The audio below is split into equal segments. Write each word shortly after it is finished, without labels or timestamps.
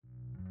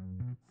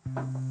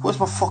Where's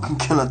my fucking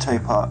Killer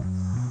tape at?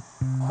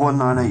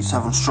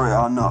 1987 straight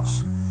out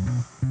nuts.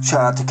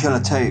 Shout out to Killer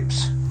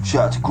Tapes.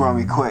 Shout out to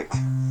Grammy Quick.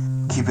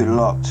 Keep it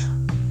locked.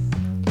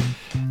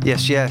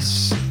 Yes,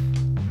 yes.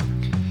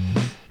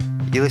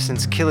 You're listening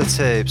to Killer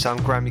Tapes. I'm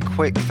Grammy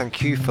Quick.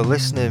 Thank you for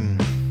listening.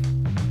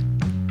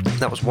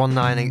 That was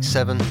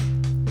 1987.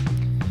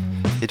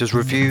 He does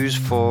reviews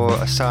for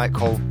a site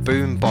called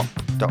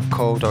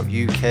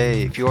boombop.co.uk.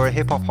 If you're a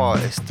hip hop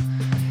artist,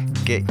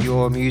 get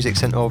your music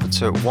sent over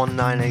to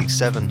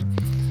 1987.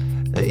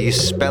 You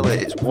spell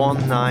it, it's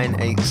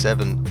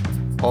 1987.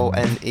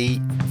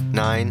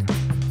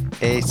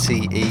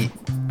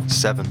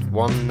 ONE9ATE7.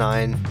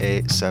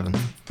 1987.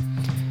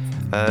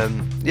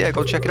 Yeah,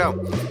 go check it out.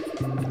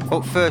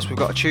 Up first, we've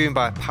got a tune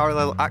by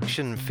Parallel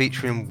Action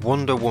featuring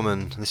Wonder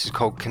Woman. This is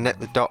called Connect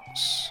the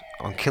Dots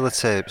on Killer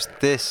Tapes.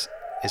 This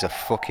is a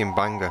fucking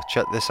banger.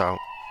 Check this out.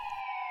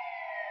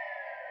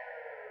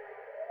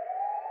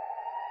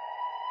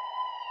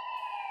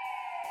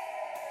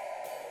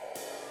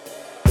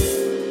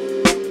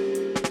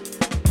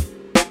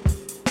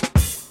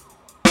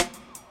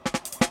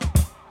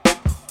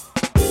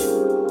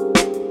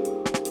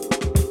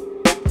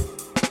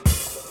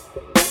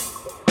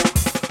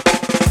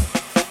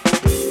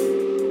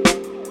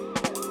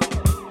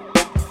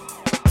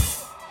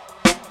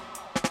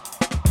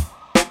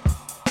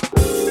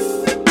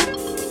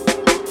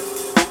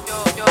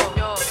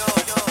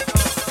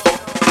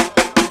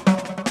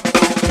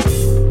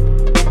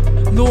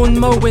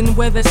 Mowing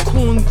where there's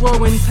corn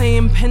growing,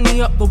 playing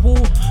penny up the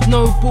wall,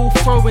 no ball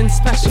throwing,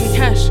 splashing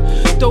cash,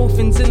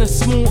 dolphins in a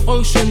small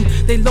ocean.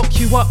 They lock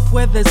you up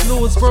where there's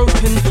laws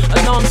broken.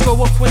 Alarms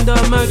go off when the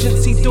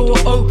emergency door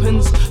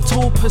opens.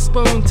 Tour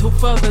postponed till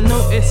further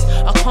notice.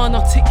 I can't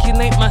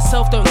articulate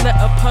myself, don't let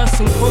a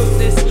person quote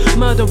this.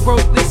 Murder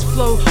wrote this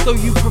flow, though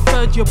you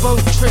preferred your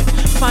boat trip.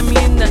 Find me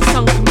in that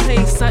sunken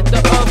place like the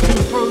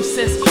urban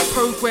process.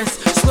 Progress,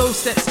 slow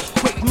steps,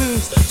 quick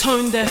moves,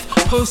 tone deaf,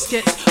 post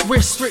gets,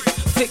 restrict,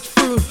 flick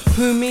through.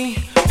 Who me?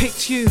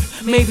 Picked you,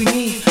 maybe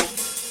me.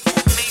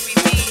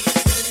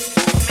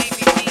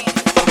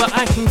 But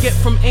I can get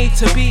from A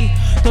to B,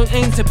 don't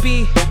aim to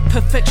be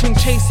perfection,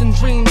 chasing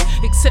dreams,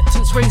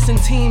 acceptance, racing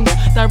teams,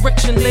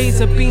 direction,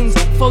 laser beams,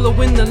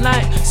 following the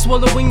light,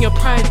 swallowing your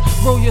pride,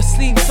 roll your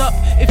sleeves up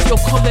if your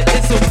collar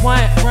isn't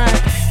white,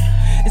 right?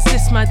 Is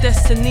this my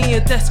destiny,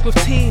 a desk with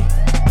tea?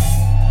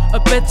 A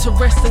bed to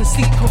rest and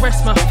sleep,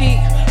 caress my feet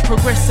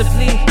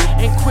progressively.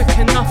 Ain't quick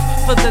enough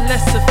for the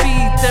lesser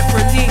fee. Debt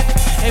relief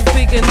ain't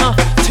big enough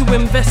to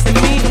invest in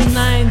me.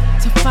 9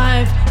 to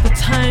 5, the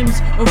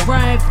times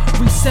arrive.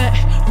 Reset,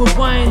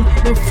 rewind,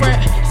 no threat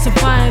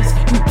survives.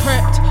 We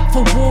prepped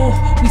for war,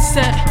 we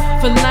set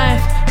for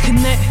life.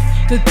 Connect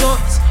the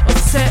dots of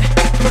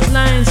separate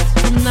lines.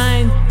 From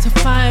 9 to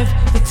 5,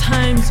 the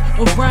times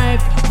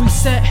arrive.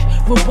 Reset,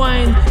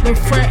 rewind, no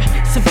threat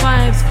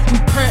survives. We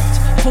prepped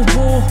for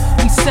war,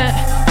 we set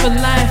for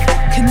life.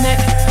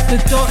 Connect the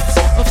dots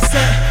of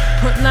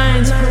separate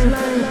lines.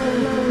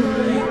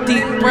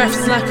 Deep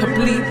breaths like a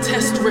bleed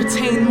test.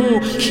 Retain more,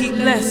 keep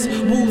less.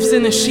 Wolves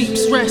in a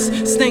sheep's rest.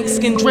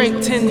 Snakeskin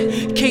draped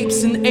in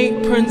capes and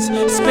aprons.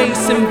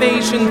 Space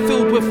invasion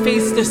filled with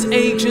faceless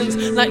agents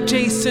like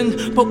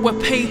Jason, but we're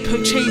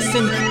paper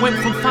chasing. Went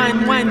from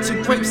fine wine to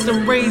grapes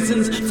and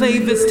raisins.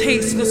 Flavors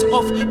tasteless,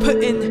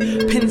 off-putting.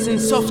 Pins in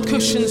soft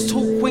cushions.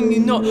 Talk when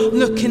you're not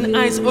looking.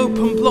 Eyes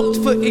open, blocked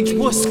footage.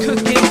 What's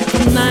cooking?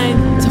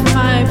 9 to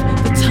 5,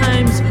 the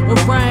times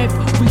arrive.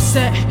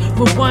 Reset,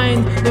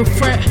 rewind, no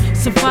threat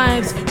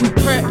survives. We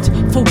prepped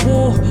for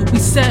war, we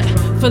set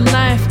for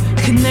life.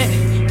 Connect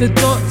the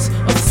dots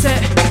of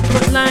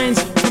separate lines.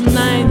 From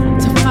 9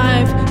 to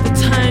 5, the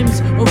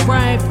times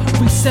arrive.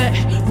 Reset,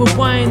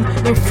 rewind,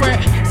 no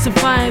threat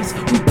survives.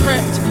 We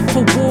prepped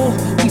for war,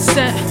 we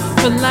set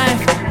for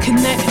life.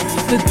 Connect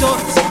the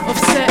dots of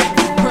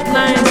separate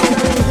lines.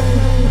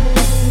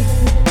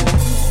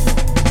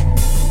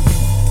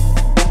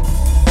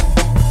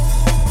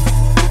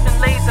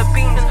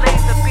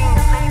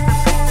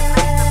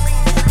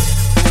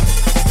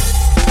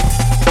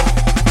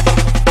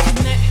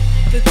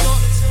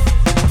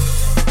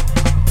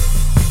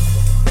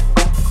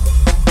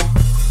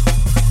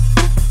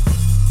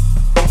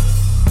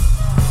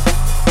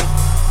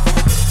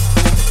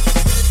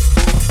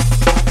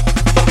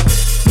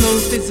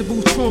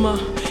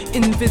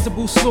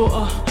 Invisible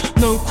slaughter,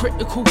 no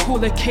critical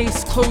call, a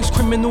case closed,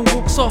 criminal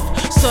walks off,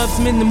 serves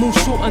minimal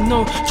shorter,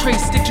 no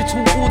trace,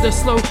 digital order,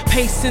 slow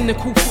pace,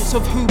 cynical thoughts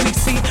of who we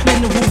see,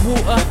 mineral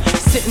water,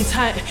 sitting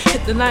tight,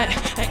 hit the light,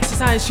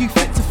 exercise, you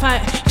fit to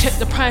fight, check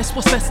the price,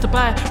 what's best to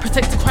buy,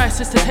 protect the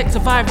crisis, detect a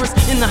virus,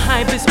 in the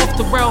high biz off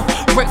the rail,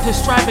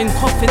 reckless driving,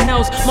 coffin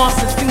nails,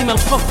 masters,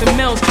 females, coffin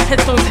males,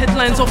 headstones,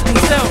 headlines often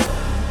sell.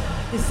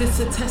 Is this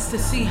a test to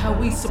see how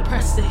we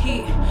suppress the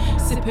heat?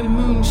 Sipping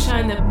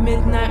moonshine at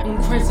midnight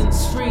on Crescent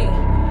Street.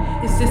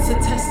 Is this a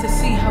test to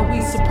see how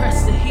we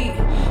suppress the heat?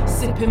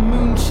 Sipping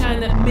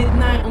moonshine at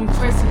midnight on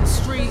Crescent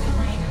Street.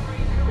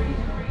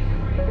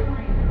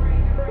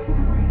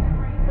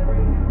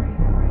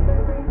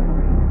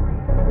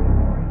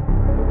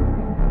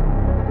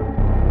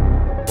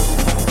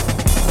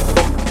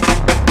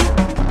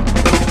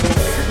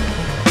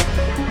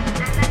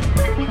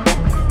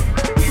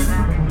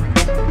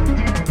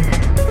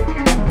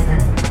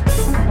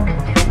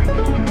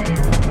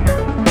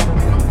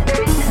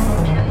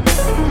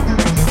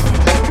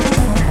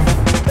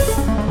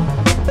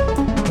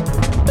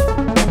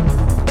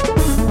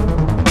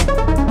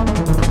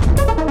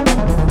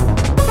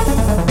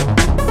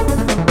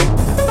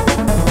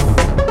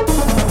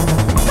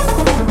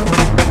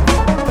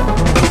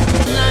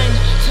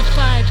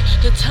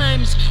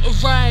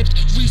 arrived,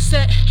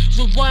 reset,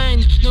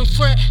 rewind, no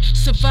threat,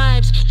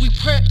 survives. We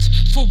prepped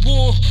for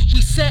war,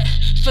 we set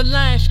for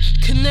life.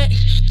 Connect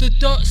the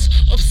dots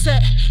of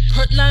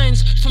separate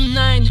lines from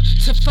 9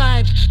 to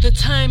 5. The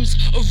time's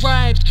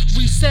arrived,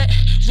 reset,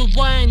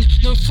 rewind,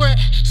 no threat,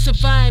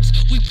 survives.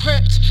 We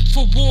prepped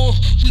for war,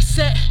 we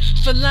set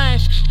for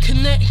life.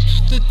 Connect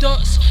the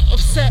dots of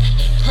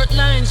separate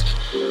lines.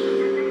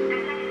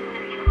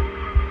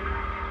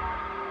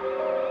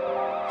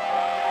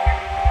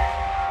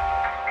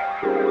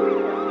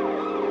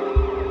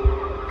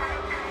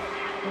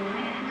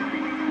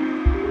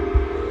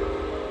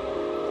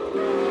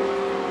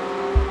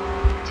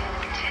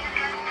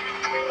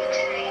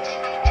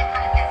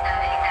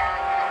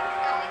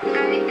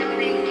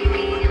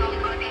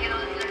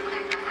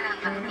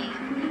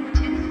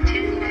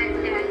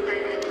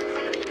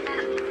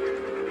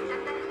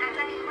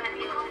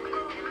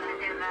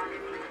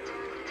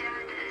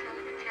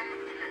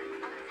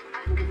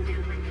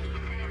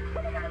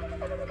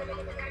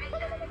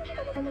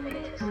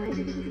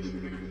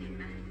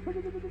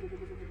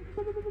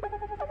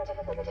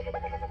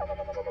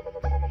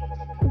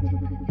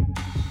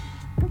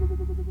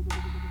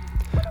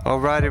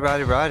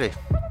 Alrighty.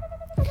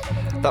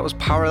 That was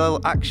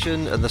Parallel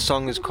Action, and the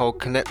song is called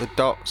Connect the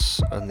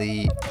Dots, and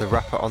the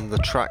rapper on the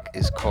track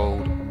is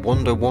called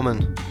Wonder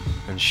Woman,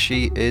 and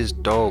she is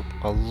dope.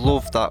 I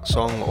love that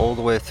song all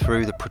the way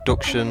through, the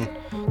production,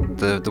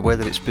 the way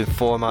that it's been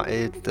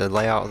formatted, the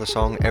layout of the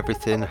song,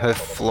 everything, her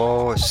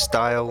flow, her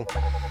style.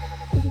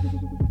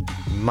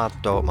 Mad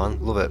dope, man.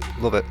 Love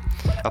it.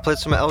 I played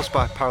something else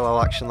by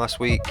Parallel Action last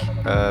week,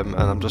 and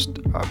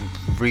I'm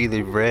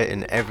really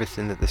rating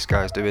everything that this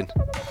guy's doing.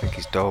 I think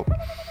he's dope.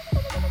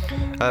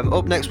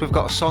 Up next we've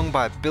got a song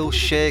by Bill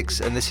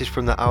Shakes, and this is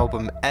from the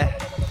album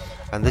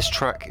and this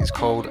track is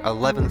called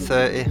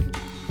 1130.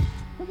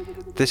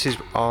 This is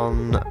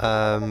on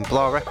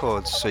Blah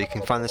Records, so you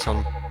can find this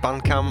on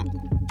Bandcamp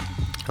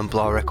and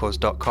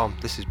blahrecords.com.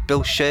 This is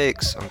Bill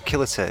Shakes on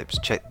Killer Tapes.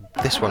 Check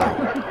this one out.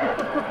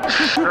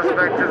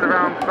 Suspect is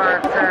around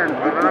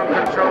 5'10", with an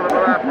uncontrollable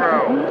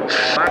afro.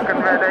 Black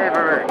and red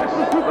Avericks.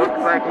 Looks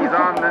like he's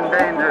armed and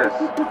dangerous.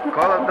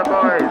 Call up the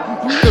boys.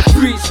 The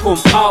freaks come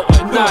out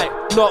at night.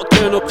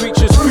 Nocturnal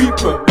creatures creep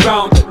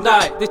around at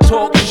night. They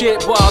talk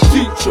shit, but I'll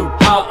teach them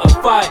how to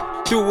fight.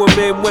 Do them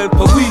in when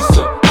police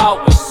are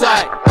out of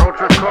sight.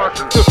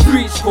 The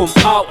freaks come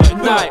out at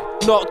night.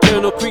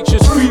 Nocturnal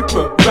creatures creep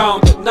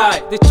around at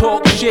night. They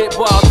talk shit,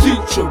 but I'll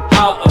teach them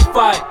how to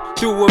fight.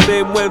 Do them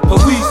in when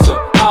police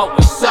are out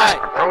of sight.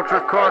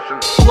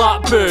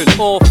 Blackburn,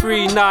 all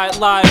free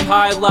nightlife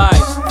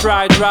highlights.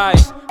 Fried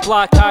rice,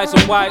 black eyes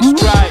and white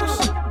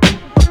stripes.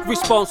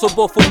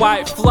 Responsible for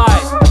white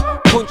flight.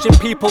 Punching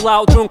people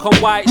out drunk on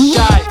white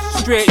shite.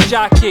 Straight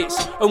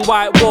jackets and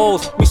white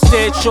walls. We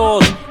stage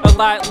shows and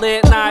like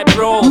late night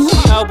brawls.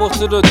 Elbows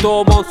to the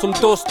dome on some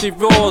dusty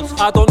roads.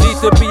 I don't need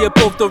to be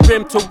above the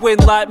rim to win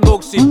like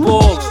Muggsy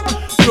Bogues.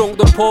 Drunk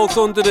the poles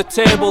under the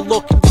table,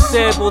 looking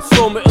disabled,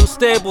 somewhat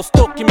unstable,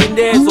 stuck in my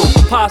nasal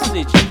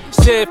passage.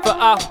 Save for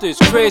afters,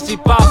 crazy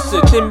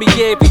bastard in my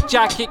AV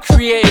jacket,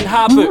 creating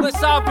havoc.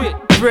 Let's have it.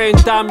 Brain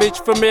damage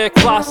from air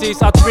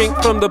classes. I drink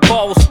from the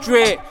bottle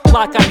straight,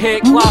 like I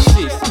hate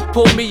classes.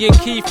 Put me and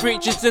Keith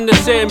Richards in the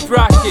same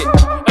bracket,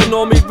 and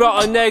all me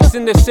rotten eggs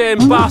in the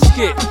same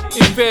basket.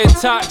 Evade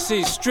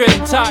taxes,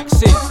 straight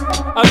taxes.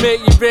 I make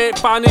you rate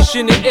vanish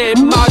and it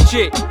ain't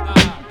magic.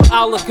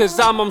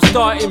 Alakazam, I'm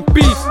starting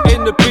beef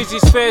in the busy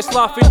space,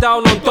 laughing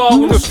down on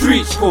Darwin. The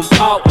streets come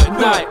out at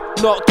night.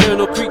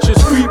 Nocturnal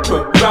creatures creep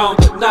around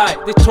at night.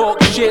 They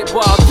talk shit,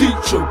 but I'll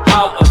teach them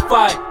how to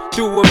fight.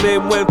 Do them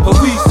in when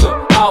police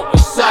are out of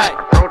sight.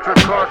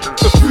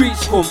 The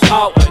streets come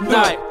out at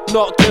night.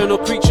 Nocturnal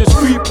creatures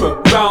creep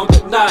around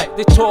at night.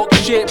 They talk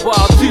shit, but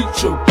I'll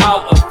teach them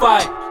how to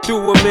fight. Do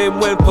them in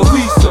when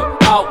police are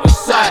out of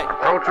sight.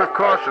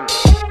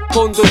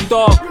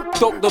 Underdog,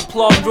 duck the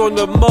plug, run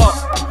amok.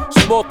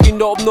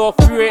 Smoking up north,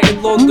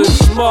 creating London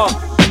smog.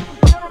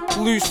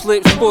 Loose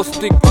lips,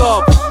 busted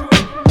gobs.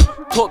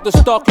 Put the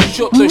stock and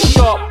shut the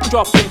shop.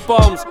 Dropping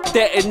bombs,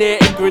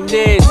 detonating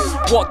grenades.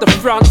 What the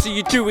France are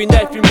you doing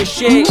effing with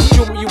shakes?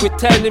 Jump you with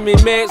 10 of me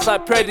mates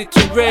like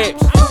predator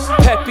rapes.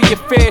 Pepper your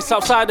face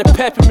outside a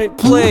peppermint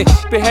place.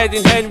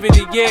 Beheading Henry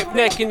VIII,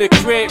 neck in the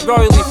crate,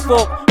 royally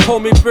fuck. Pull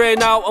me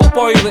brain out and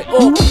boil it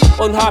up.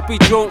 Unhappy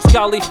drunks,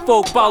 galley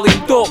folk, bally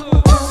duck.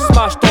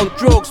 Smashed on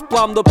drugs,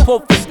 blam the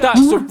pub for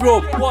stacks of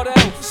rum. What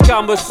else?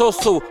 Scammers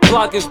hustle,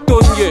 blaggers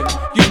done you.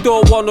 You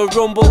don't wanna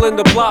rumble in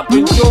the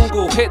Blackburn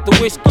jungle. Hit the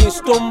whiskey and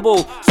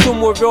stumble.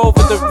 Somewhere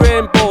over the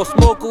rainbow,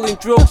 smuggling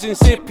drugs in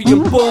Zippy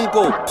and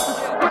Bungle.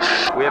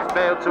 We have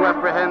failed to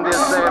apprehend the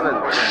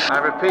assailant. I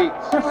repeat,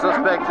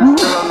 suspect is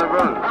still on the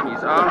run.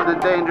 He's armed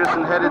and dangerous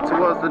and headed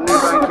towards the New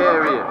Bank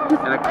area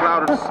in a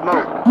cloud of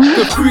smoke.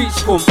 The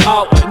freaks come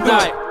out at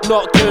night.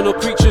 Nocturnal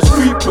creatures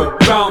creep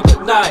around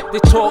at night. They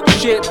talk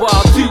shit, but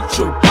I'll teach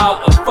them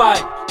how to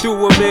fight.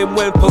 Do them in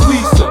when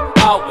police are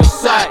out of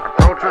sight.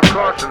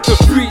 The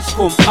freaks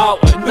come out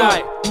at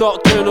night.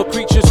 Nocturnal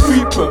creatures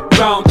creep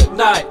around at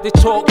night. They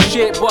talk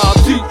shit, but I'll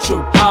teach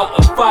them how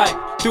to fight.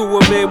 Do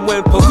 'em in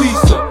when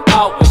police are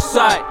out of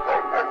sight.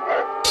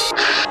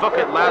 Fuck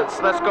it, lads,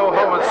 let's go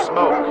home and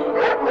smoke.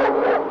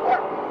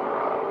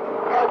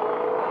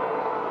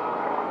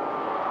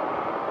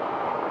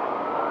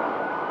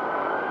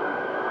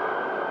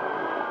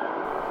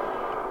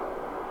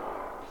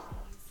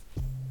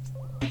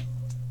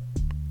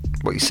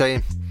 What are you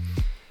saying?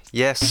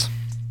 Yes.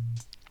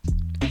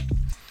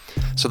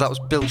 So that was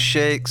Bill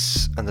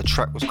Shakes, and the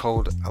track was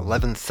called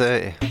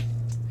 11:30.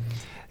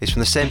 He's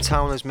from the same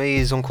town as me,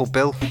 his Uncle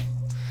Bill.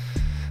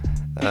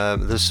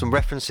 There's some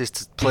references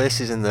to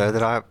places in there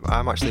that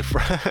I'm actually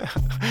from.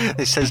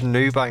 It says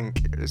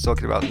Newbank. It's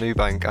talking about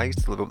Newbank. I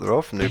used to live up the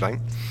road from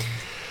Newbank.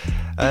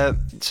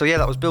 So yeah,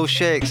 that was Bill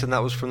Shakes, and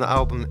that was from the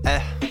album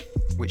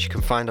which you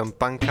can find on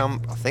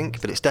Bandcamp, I think,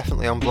 but it's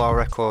definitely on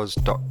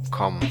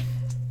blaurecords.com.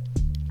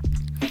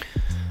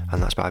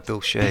 And that's by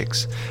Bill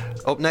Shakes.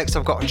 Up next,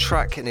 I've got a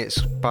track, and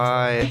it's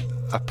by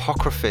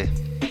Apocryphy.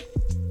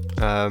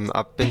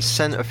 I've been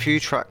sent a few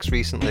tracks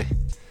recently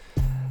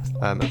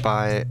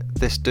by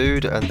this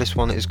dude, and this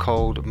one is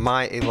called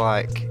Mighty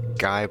Like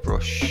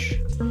Guybrush.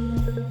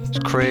 It's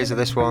crazy,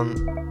 this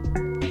one.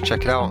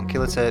 Check it out on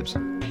Killer Tapes.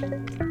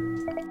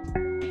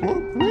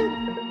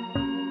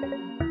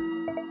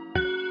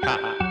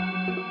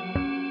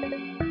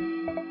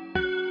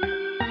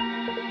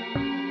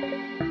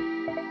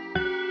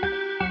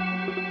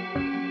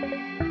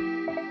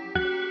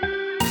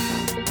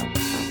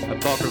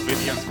 Apocryphy,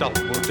 the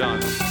unstoppable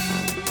done.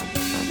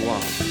 Wow.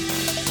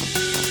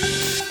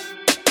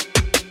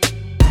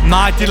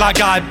 Mighty like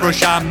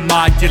Guybrush, I'm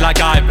mighty like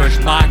Guybrush.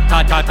 My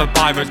type of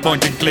virus,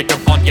 point and click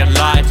upon your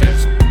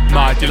lighters.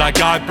 Mighty like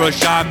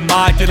Guybrush, I'm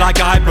mighty like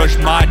Guybrush.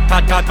 My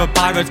type of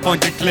virus,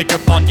 point and click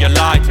upon your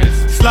lighters.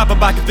 Slap them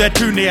back if they're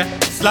too near,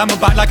 slam them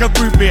back like a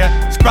root beer.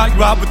 Sprout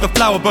you out with the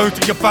flower bones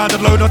till you found a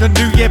load on a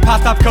new year.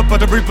 Past that cup of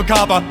the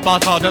Rupacaba.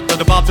 Bars harder than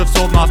the barbs of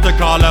Swordmaster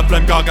Carla.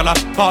 Flame gargler,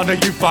 partner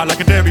you fight like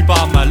a dairy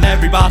bomber.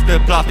 Larry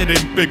bastard blasted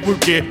in big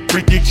wood gear.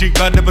 Free geek chic,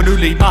 but never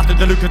newly mastered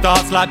the Lucas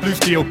arts like blue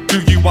steel. Do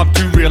you want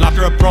too real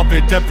after a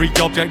profit? Every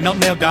object not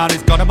nailed down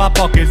is gone in my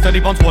pocket. Study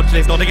Bond's watch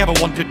list, all they ever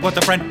wanted was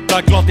a friend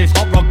like Glottis,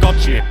 hot rock god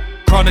shit.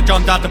 Chrono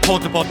John's out the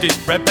porta potties.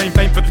 Red paint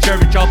for the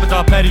cherry choppers.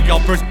 Our petty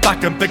operas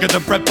back and bigger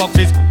than bread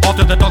boxes.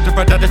 After the Dr.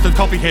 Fred Edison's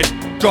coffee hit.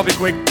 Drop it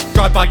quick,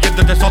 drive by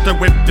into the Sotter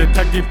whip.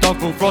 Detective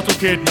Dogville, throttle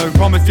kid. No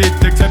promises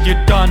except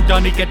you're done,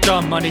 Dunny, get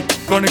done money.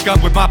 Run a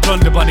gun with my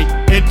plunder bunny.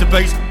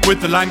 Interface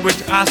with the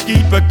language,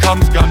 ASCII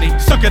becomes gunny.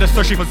 Suck at a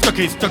sushi for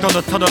stuckies, stuck on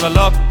the tunnel of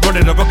love.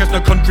 Running a ruckus, no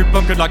country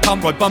bunker like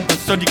convoy bumpers.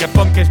 Son, you get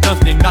bum kissed,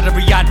 nothing, not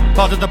every hand.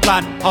 Part of the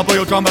plan, I'll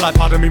boil drama like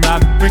pardon me man.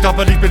 Priest off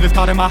police business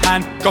card in my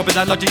hand. Dropping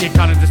that logic you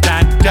can't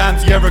understand. Damn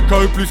Sierra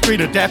Code, blue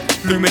screen of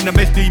death. Bloom in the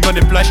mist, demon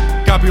in flesh.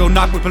 Gabriel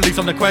Knapp with police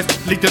on the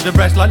quest. Lead to the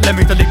rest like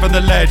lemmings to leap from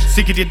the ledge.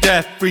 Seeking your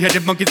death,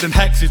 three-headed monkeys and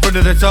hexes.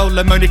 Running the soul,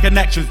 lemony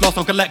connections. Lost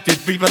or collected,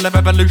 Viva la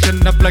revolution.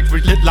 The flex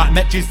which lit like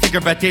matches,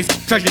 cigarettes.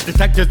 Treasure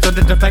detectors,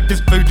 under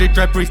defectors. Fooded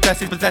dread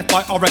priestesses possessed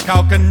by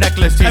oracle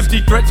necklaces. Empty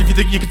threats if you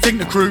think you can sing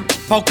the crew.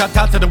 Polecat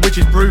out to the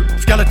witch's brew.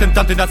 Skeleton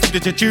dancing that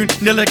signature tune.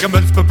 Nil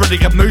ligaments for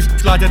brilliant moose.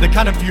 Slide in the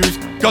cannon fuse.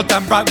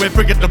 Goddamn right, we're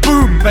bringing the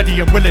boom.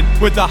 Ready and willing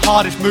with the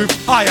hardest move.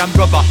 I am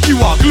rubber, you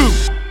are glue.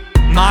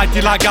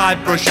 Mighty like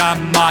Guybrush,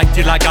 I'm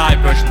mighty like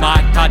Guybrush.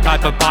 My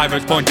type of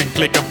virus, point and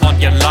click upon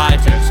your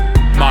lighters.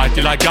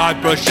 Mighty like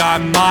Guybrush,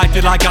 I'm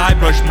mighty like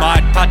Guybrush. My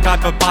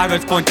type of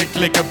virus, point and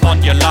click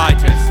upon your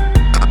lighters.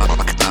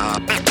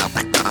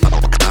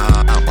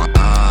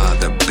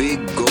 The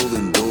big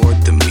golden door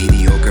to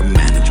mediocre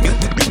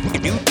management.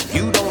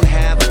 You don't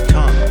have a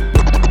tongue.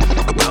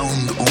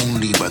 Bound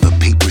only by the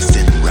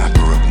paper-thin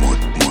wrapper of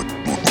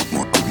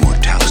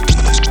mortality.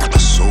 A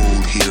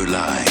soul here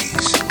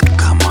lies.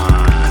 Come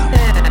on.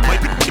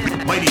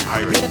 Mighty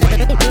pirate.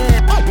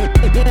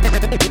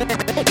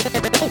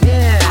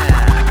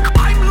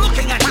 I'm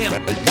looking at him.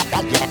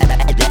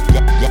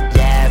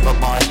 Yeah, but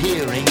my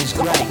hearing is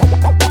great.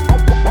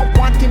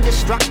 Wanting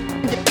destruction?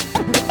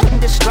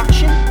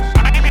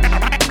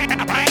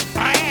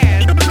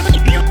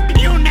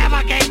 You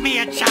never gave me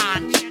a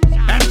chance,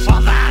 and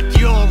for that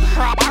you'll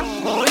cry.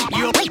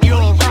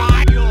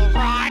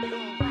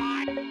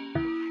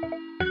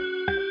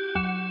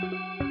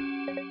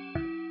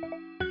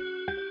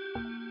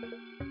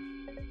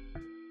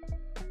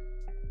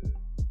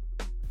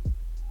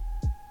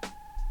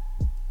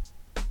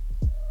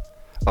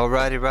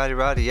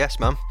 Alrighty, yes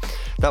man.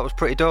 That was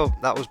pretty dope.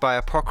 That was by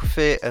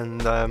Apocryphy,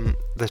 and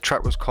the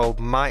track was called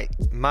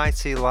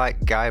Mighty Like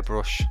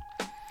Guybrush.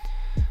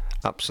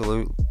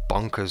 Absolute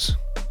bonkers.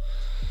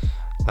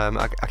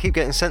 I keep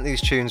getting sent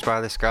these tunes by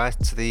this guy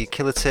to the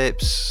Killer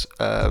Tapes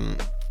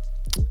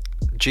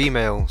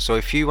Gmail. So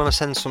if you want to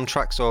send some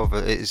tracks over,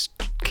 it is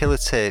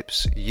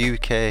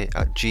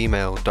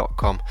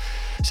killertapesuk@gmail.com.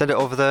 Send it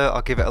over there,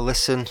 I'll give it a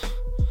listen,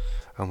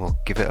 and we'll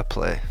give it a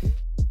play.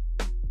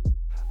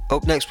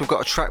 Up next, we've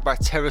got a track by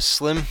Terror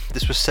Slim.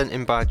 This was sent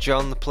in by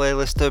John, the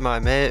playlister, my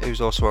mate, who's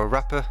also a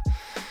rapper.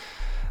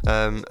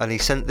 And he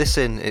sent this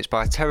in. It's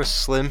by Terror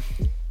Slim,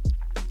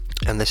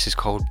 and this is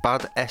called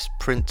Bad S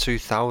Print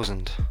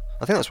 2000.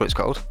 I think that's what it's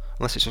called.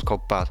 Unless it's just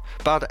called Bad.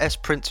 Bad S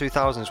Print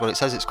 2000 is what it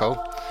says it's called.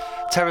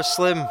 Terra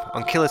Slim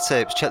on Killer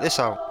Tapes. Check this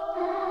out.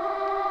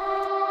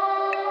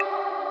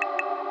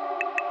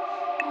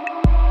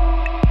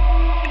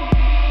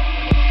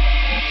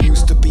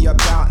 Used to be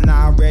about,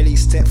 now I rarely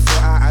step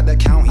foot out of the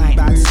county.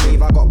 Bad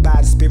slave, I got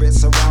bad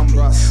spirits around me.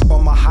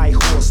 On my high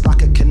horse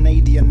like a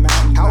Canadian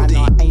mountain. Man,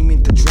 not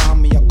aiming to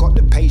drown me, I got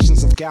the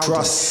patience of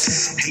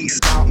gouges. Hate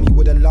about me,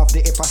 would've loved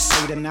it if I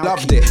stayed and now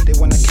loved it. They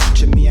wanna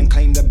capture me and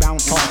claim the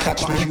bounty. Can't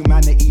catch me.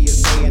 Humanity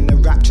is day in the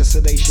rapture, so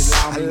they should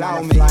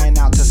allow me. Flying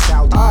out to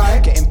Saudi,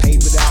 getting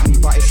paid without me,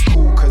 but it's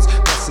cool cause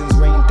blessings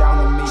rain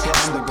down on me.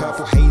 And the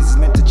purple haze is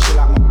meant to chill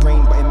out my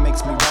brain, but it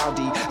makes me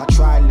rowdy. I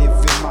try to live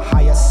in my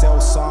higher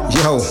self, so I'm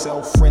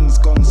myself. Friends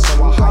gone,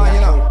 so I hire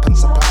help and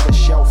supply the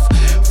shelf.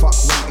 Fuck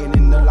waiting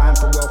in the line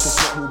for wealth, it's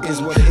what will be.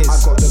 Is what it is.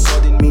 I got the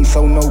God in me,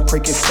 so no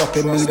prick is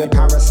stopping me. The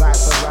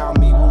parasites around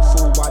me will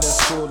fall by the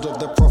sword of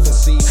the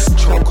prophecy.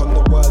 Choke on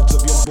the words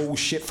of your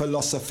bullshit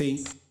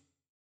philosophy.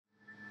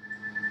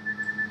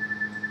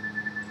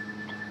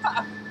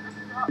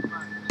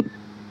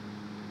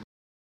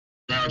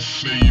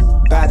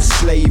 Bad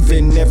slave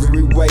in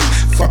every way.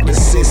 Fuck the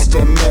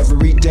system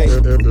every day.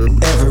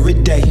 Every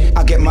day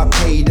I get my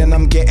paid and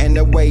I'm getting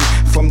away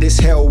from this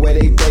hell where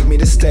they beg me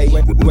to stay.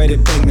 Where they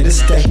beg me to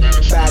stay.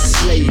 Bad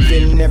slave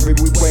in every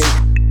way.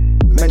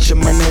 Mention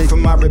my name for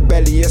my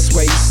rebellious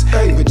ways.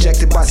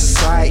 Rejected by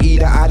society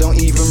that I don't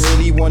even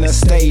really wanna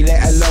stay,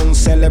 let alone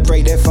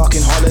celebrate their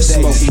fucking holidays.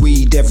 Smoke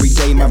weed every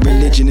day, my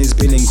religion is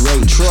been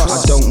ingrained.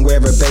 I don't wear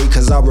a bait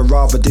cause I would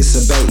rather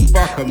disobey.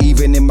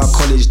 Even in my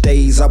college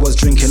days I was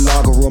drinking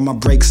lager on my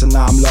breaks and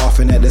now I'm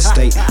laughing at the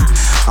state.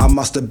 I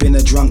must have been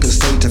a drunken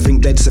state to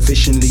think they'd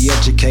sufficiently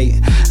educate.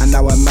 And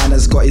now a man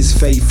has got his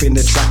faith in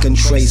the track and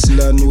trace.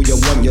 Learn all you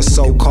want, your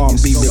soul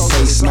can't be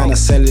replaced. Man are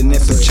selling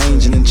it for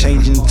changing and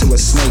changing to a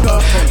snake.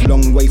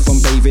 Long way from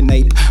bathing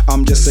ape.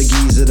 I'm just a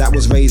geezer that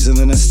was raised in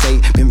an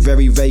estate. Been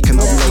very vacant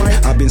of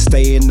late. I've been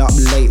staying up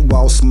late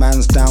whilst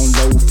man's down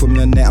low from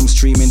the net. I'm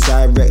streaming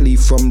directly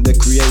from the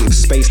creative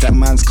space that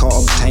man's can't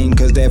obtain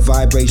cause their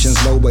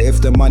vibration's low. But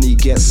if the money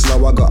gets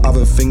slow, I got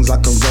other things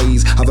I can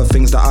raise, other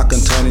things that I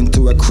can turn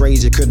into a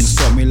craze. You couldn't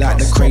stop me like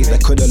the craze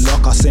that could've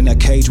locked us in a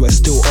cage. We're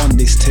still on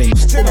this thing.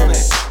 Still on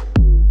it.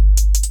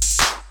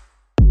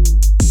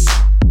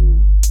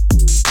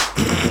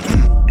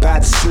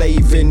 Bad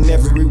slave in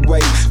every way.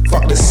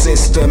 Fuck the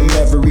system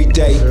every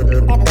day.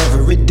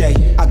 Every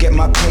day I get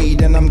my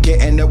paid and I'm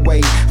getting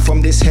away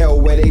from this hell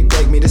where they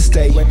beg me to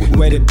stay.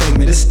 Where they beg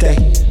me to stay.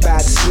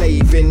 Bad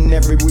slave in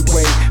every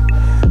way.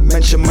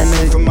 Mention my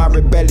name for my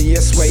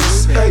rebellious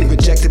ways.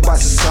 Rejected by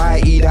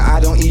society that I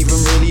don't even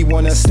really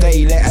wanna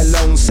stay, let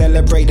alone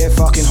celebrate their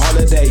fucking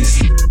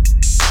holidays.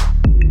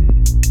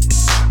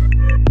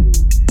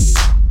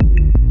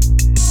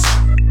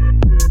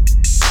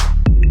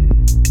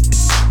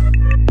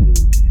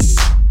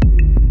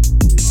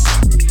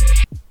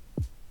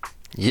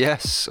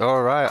 Yes,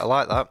 alright, I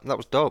like that. That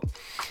was dope.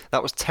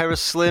 That was Terra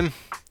Slim.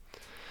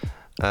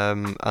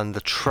 And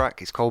the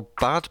track is called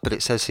Bad, but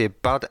it says here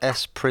Bad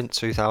S Print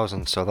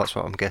 2000, so that's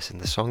what I'm guessing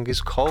the song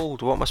is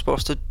called. What am I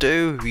supposed to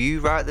do? You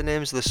write the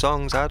names of the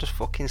songs, I just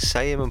fucking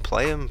say them and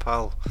play them,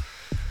 pal.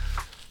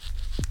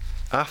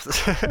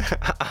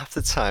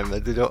 After time,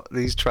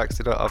 these tracks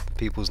they don't have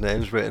people's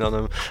names written on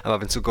them. I'm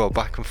having to go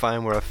back and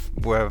find where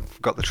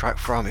I've got the track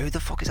from. Who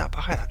the fuck is that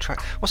by that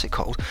track? What's it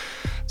called?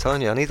 I'm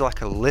telling you, I need like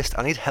a list.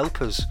 I need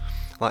helpers,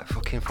 like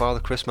fucking Father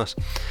Christmas.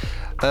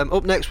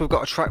 Up next, we've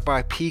got a track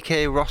by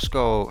PK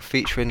Roscoe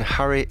featuring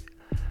Harry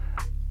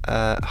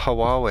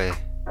Hawaii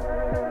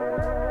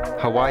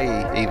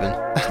even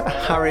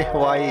Harry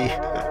Hawaii,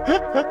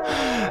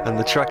 and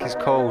the track is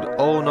called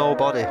Oh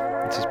Nobody.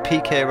 This is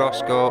PK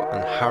Roscoe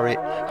and Harry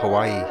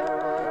Hawaii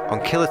on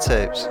Killer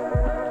Tapes.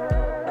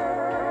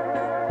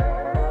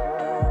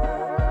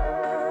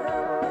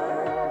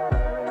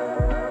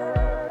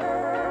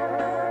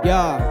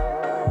 Yeah.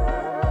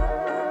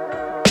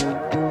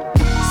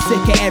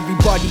 Sick of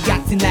everybody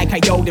acting like I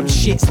owe them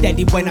shit.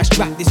 Steady when I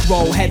strap this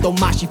roll, head on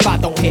mash if I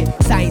don't hit.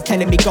 Signs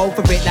telling me go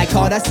for it, like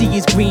all I see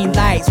is green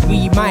lights.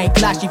 We might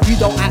clash if you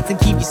don't act and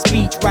keep your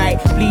speech right.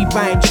 Bleed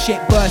rhyme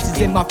shit verses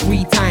in my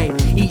free time.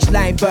 Each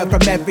line birth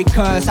from every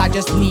curse I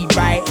just need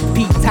right.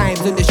 Peak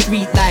times under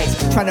street lights,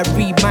 trying to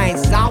read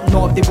minds. I don't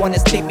know if they wanna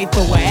stick me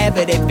for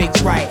whatever they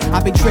think's right.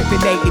 I've been tripping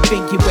lately,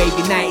 thinking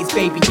wavy 90s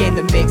baby in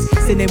the mix.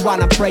 Sinning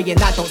while I'm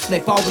praying, I don't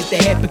slip, always the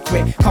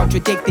hypocrite.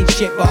 Contradicting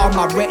shit, but on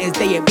my writings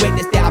they ain't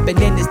witnessed it. I've been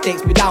in the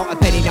sticks without a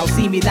penny, now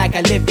see me like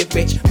I lived it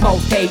rich.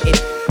 Most hated,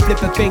 flip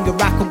a finger,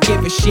 I don't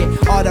give a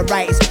shit. All I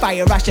write is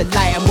fire, I should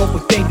light 'em up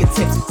with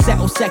fingertips.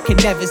 Settle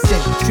second ever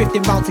since,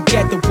 drifting round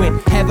together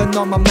with heaven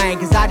on my mind,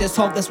 cause I just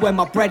hope that's where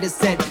my bread is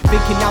sent.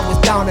 Thinking I was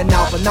down and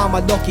out, but now my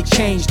luck it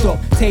changed up.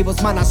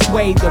 Tables man I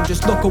swayed them,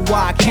 just look at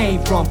where I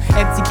came from.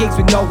 Empty gigs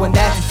with no one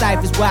there,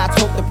 deciphers where I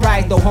took the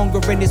prize. No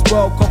hunger in this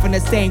world, come from the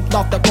same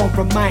cloth that come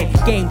from mine.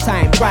 Game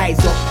time, rise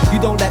up,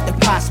 you don't let the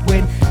past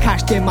win.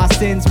 Cashed in my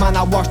sins, man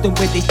I washed them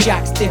with this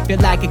jack stiff. Feel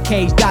like a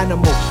caged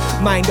animal,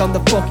 mind on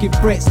the fucking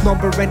Brits,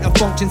 numbering current of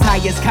functions high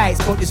as kites,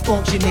 but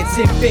dysfunctioning.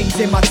 Sim things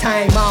in my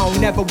time, I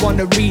don't never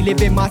wanna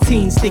relive in my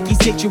teens. Sticky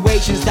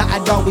situations that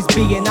I'd always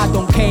be in. I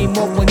don't came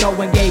up when no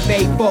one gave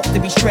a fuck, to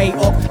be straight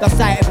up. Lost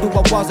sight of who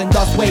I was and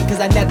lost weight cause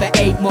I never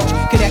ate much.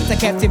 Connect, I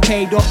kept it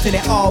paid up till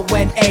it all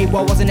went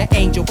AWOL. Wasn't an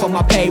angel for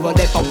my payroll,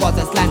 if I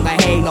wasn't slang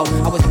my halo.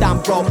 I was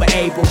damn broke but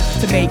able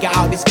to make it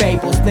out this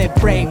fables. Live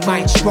brain,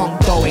 mind strong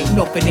though, ain't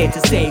nothing here to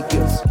save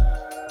you.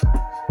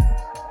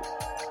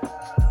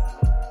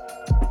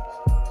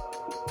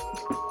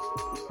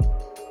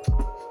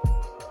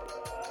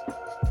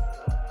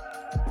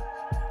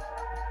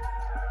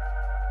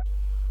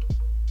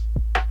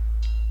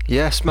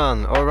 Yes,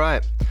 man. All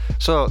right.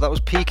 So that was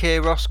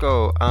PK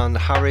Roscoe and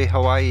Harry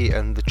Hawaii,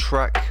 and the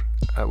track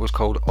was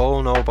called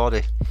Oh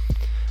Nobody.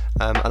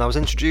 And I was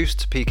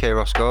introduced to PK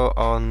Roscoe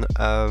on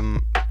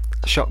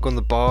Shotgun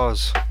the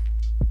Bars,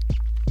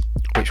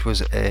 which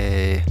was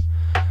a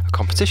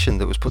competition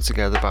that was put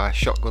together by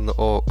Shotgun the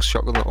Orcs.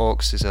 Shotgun the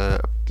Orcs is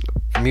a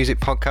music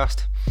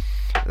podcast.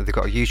 They've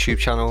got a YouTube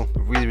channel,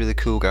 really, really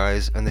cool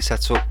guys, and they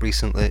set up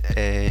recently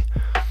a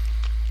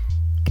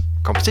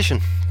competition,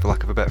 for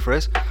lack of a better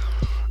phrase,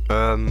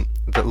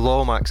 that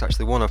Lomax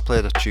actually won. I've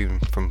played a tune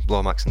from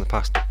Lomax in the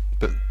past,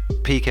 but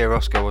PK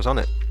Roscoe was on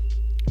it,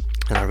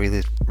 and I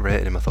really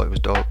rated him. I thought it was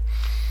dope,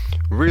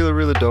 really,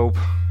 really dope.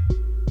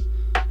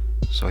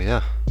 So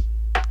yeah,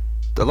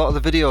 a lot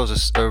of the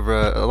videos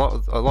are a lot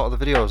of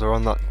the videos are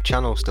on that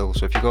channel still.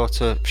 So if you go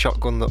to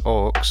Shotgun the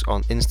Orcs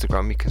on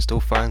Instagram, you can still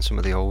find some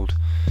of the old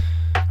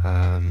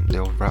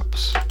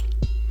raps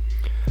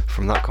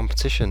from that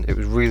competition. It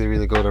was really,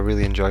 really good. I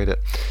really enjoyed it.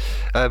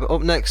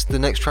 Up next, the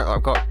next track that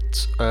I've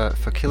got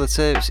for Killer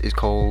Tapes is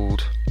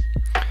called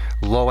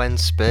Low End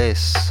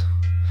Space,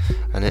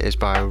 and it is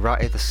by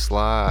Ratty the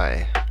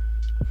Sly.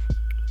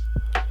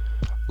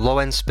 Low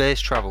End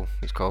Space Travel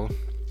it's called,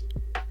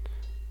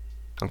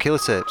 on Killer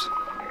Tapes.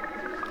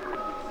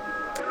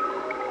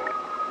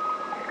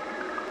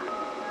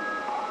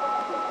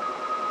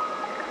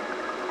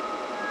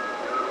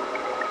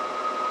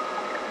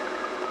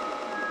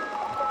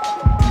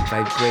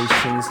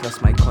 Vibrations,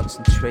 lost my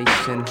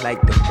concentration like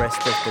the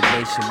rest of the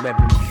nation.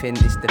 Everything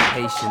is the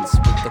patience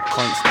with the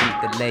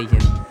constant delaying.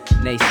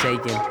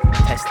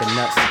 Naysaying, test the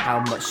nuts, how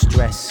much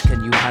stress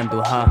can you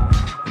handle, huh?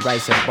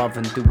 Rise above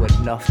and do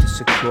enough to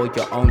secure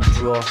your own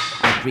draw.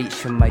 I reach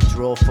from my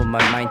drawer for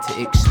my mind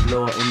to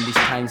explore. In these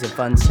times of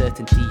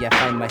uncertainty, I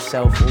find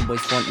myself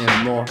always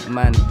wanting more.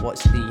 Man,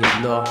 what's the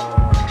allure?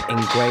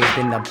 Engraved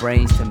in our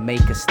brains to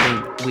make us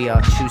think we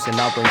are choosing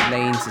our own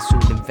lanes. It's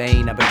all in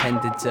vain, I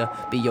pretended to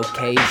be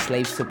okay.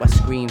 Slaves to our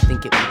scream,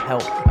 think it would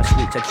help us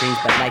reach our dreams,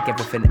 but like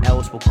everything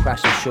else, we'll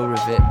crash, I'm sure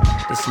of it.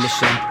 This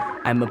mission,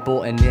 I'm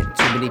aborting it.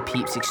 Too many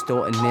peeps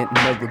extorting it,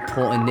 no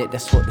reporting it,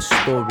 that's what the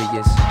story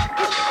is.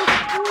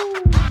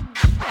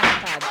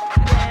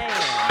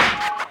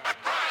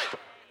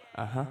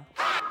 Uh-huh.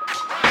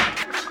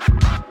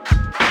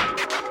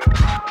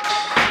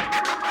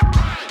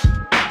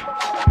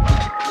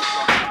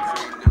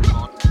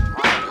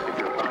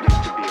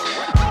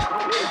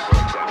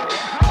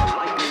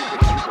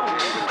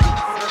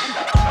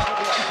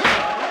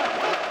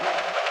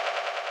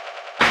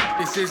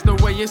 This is the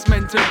way it's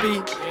meant to be.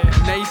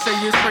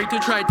 Naysayers pray to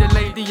try to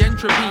delay the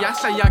entropy. I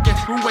say I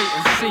guess we'll wait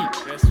and see.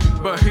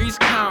 But who's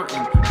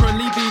counting?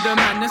 Probably be the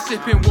man that's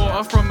sipping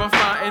water from a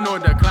fountain, or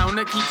the clown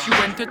that keeps you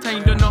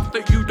entertained enough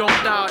that you don't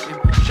doubt him.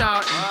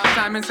 Shouting,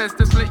 Simon says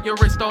to slit your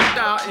wrist, don't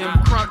doubt him.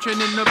 Crouching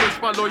in the bush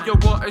while all your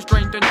water's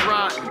drained and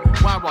drowning.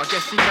 Wow, I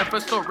guess he never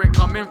saw it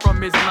coming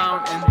from his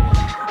mountain.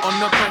 On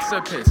the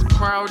precipice,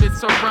 crowded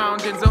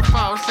surroundings, a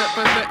foul set,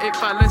 pathetic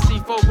fallacy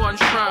for one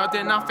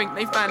shrouding. I think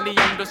they finally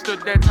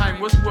understood their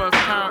time was worth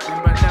counting,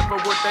 but never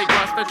would they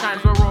grasp the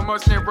times we're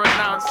almost near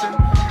renouncing.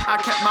 I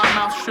kept my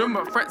mouth shut,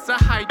 but threats are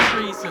high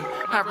treason.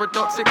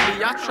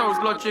 Paradoxically, I chose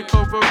logic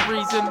over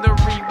reason. The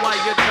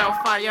rewired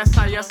hellfire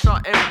sire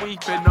started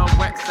weeping. A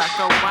wet sack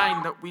of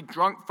wine that we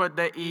drunk for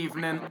the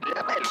evening.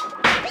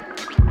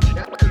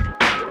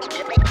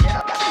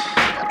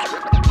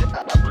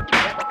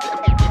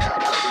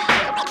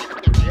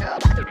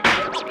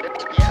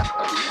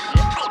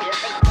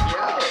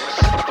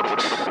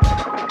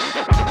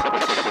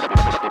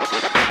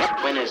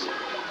 When is it?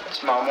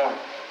 Tomorrow morning.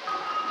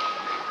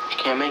 You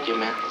can't make it,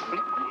 man.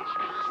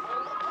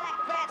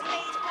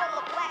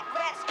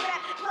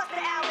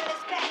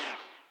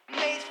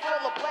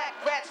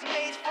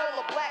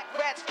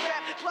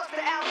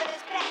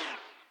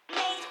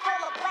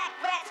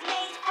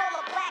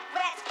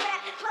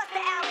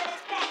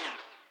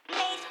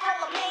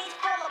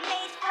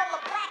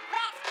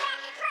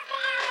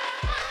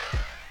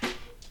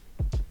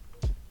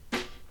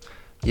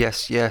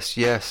 Yes, yes,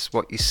 yes,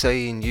 what you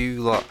saying,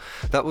 you lot.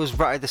 That was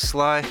Ratty the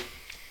Sly.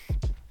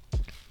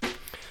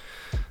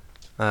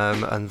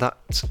 And that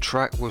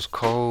track was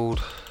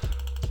called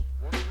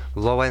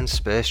Low End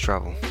Space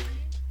Travel.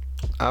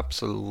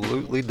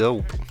 Absolutely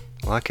dope.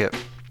 Like it.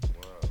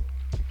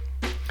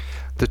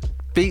 The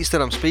beats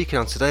that I'm speaking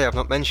on today, I've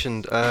not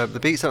mentioned. The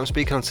beats that I'm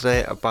speaking on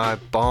today are by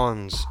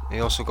Barnes.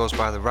 He also goes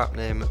by the rap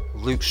name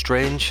Luke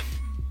Strange.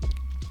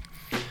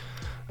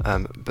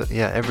 But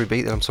yeah, every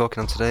beat that I'm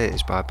talking on today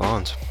is by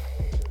Barnes.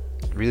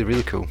 Really,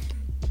 really cool.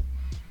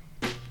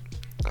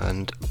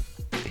 And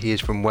he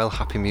is from Well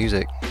Happy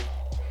Music,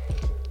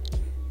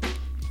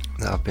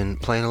 that I've been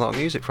playing a lot of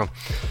music from.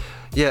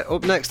 Yeah,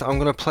 up next I'm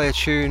going to play a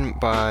tune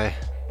by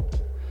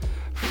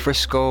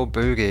Frisco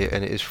Boogie,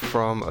 and it is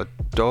from a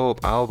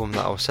dope album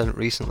that I was sent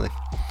recently.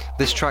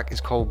 This track is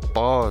called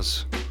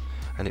Bars,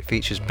 and it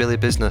features Billy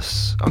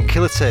Business on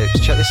Killer Tapes.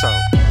 Check this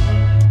out.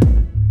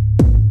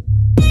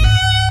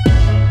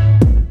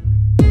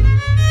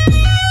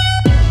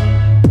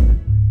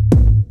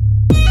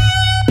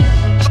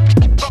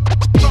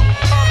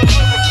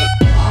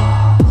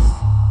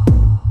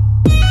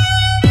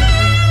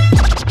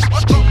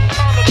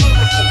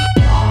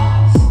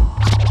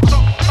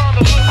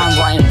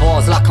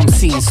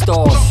 Seeing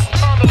stars.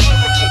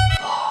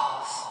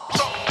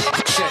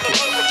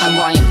 I'm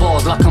writing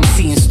bars like I'm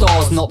seeing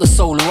stars, not the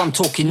solo. I'm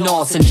talking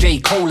Nas and J.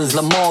 Colas,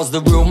 Lamar's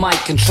the real mic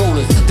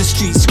controllers. The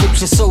street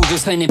scripture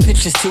soldiers, painting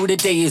pictures till the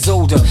day is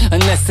older.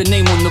 Unless the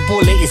name on the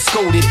bullet is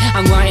scolded,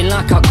 I'm writing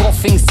like I got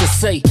things to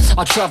say.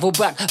 I travel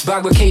back,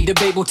 barricade the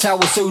Babel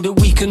Tower so that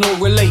we can all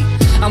relate.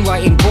 I'm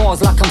writing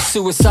bars like I'm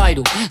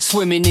suicidal,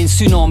 swimming in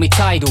tsunami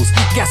tidals,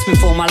 gasping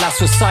for my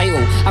last recital.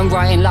 I'm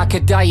writing like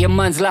a dying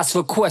man's last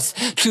request,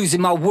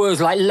 choosing my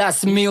words like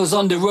last meals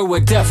on the road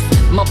of death.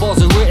 My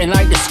bars are written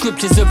like the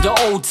scriptures of the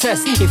Old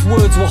Test. If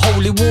words were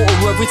holy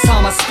water, every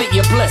time I spit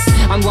you're blessed.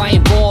 I'm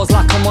writing bars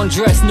like I'm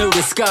undressed, no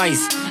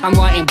disguise. I'm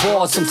writing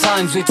bars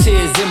sometimes with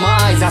tears in my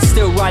eyes. I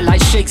still write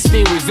like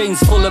Shakespeare with veins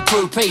full of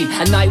propane.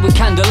 A night with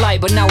candlelight,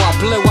 but now I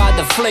blow out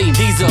the flame.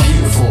 These are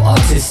beautiful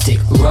artistic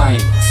rhyme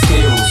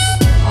skills.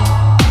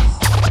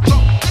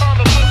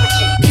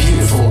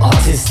 Beautiful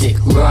artistic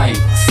rhyme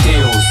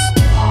skills.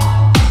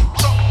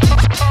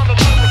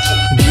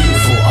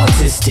 Beautiful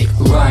artistic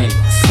rhyme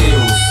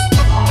skills.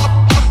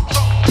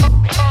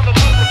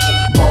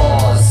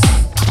 Bars.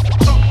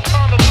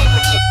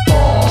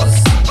 Bars.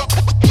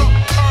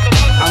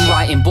 I'm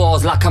writing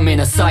bars like I'm in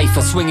a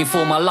cypher, swinging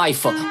for my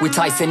lifer with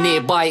Tyson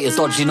near biters,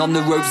 dodging on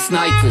the rope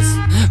snipers.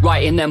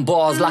 Writing them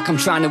bars like I'm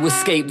trying to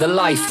escape the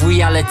life,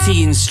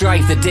 reality and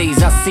strife. The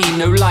days I see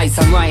no lights.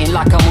 I'm writing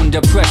like I'm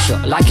under pressure,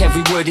 like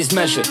every word is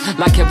measured,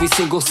 like every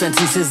single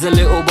sentence is a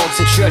little box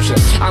of treasure.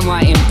 I'm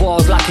writing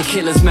bars like a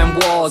killer's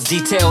memoirs,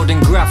 detailed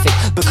and graphic,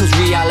 because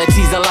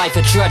reality's a life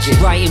of tragic.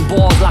 Writing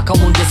bars like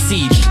I'm under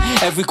siege,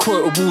 every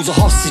quotable's a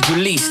hostage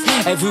released,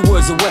 every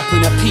word's a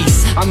weapon of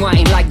peace. I'm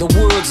writing like the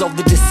words of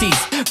the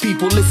deceased,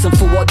 people listen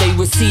for what they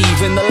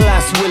receive in the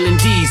last will and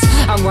deeds.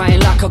 I'm writing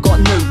like I got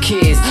no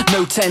cares,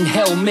 no 10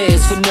 Hail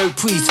Marys for no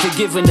priest,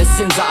 forgiving the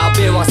sins that I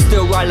bear. I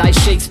still write like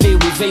Shakespeare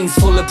with veins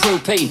full of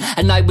propane.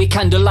 A night with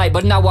candlelight,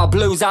 but now I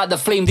blows out the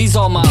flame. These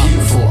are my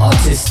beautiful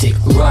artistic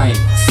rhyme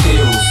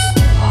skills.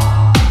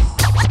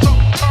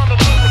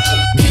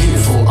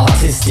 Beautiful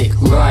artistic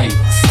rhyme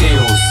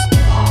skills.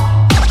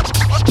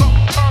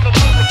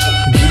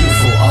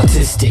 Beautiful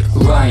artistic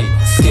rhyme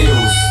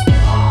skills.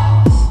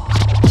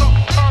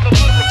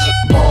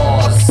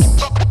 Bars.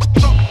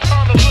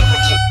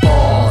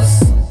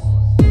 Bars.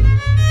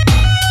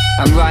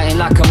 I'm writing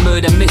like a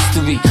murder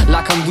mystery,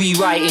 like I'm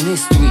rewriting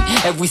history.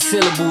 Every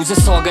syllable's a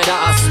saga that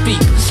I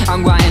speak.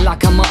 I'm writing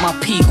like I'm at my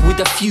peak with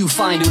a few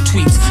final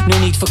tweaks. No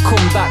need for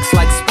comebacks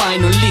like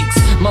spinal leaks.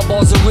 My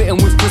bars are written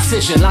with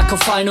precision like a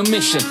final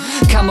mission.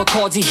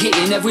 Kamikaze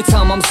hitting every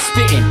time I'm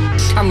spitting.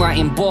 I'm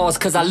writing bars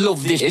cause I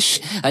love this ish,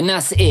 and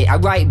that's it. I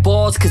write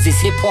bars cause this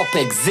hip hop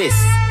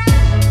exists.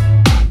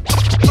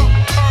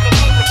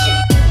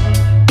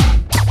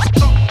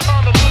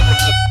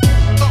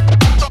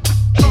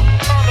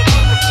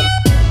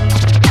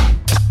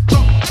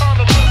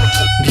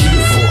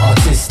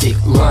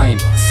 Rhyme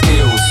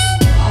skills.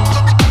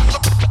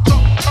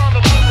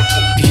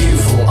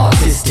 Beautiful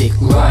artistic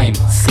rhyme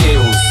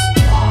skills.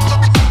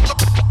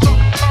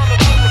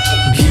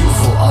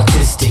 Beautiful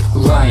artistic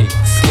rhyme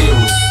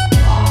skills.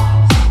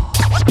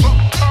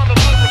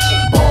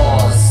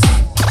 Bars.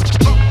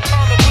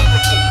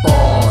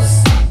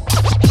 Bars.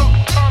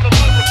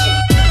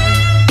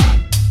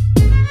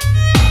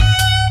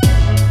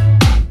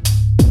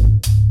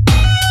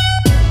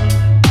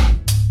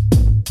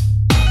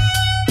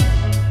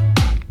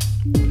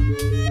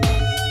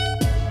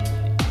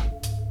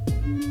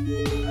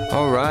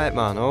 Alright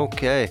man,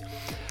 okay.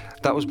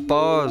 That was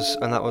Bars,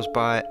 and that was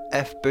by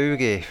F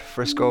Boogie,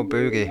 Frisco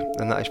Boogie,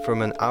 and that is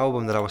from an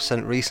album that I was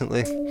sent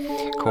recently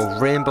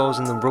called Rainbows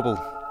in the Rubble,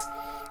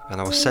 and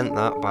I was sent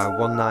that by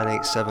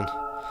 1987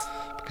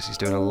 because he's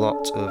doing a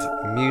lot of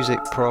music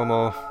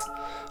promo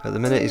at the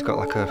minute. He's got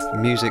like a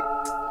music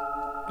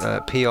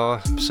PR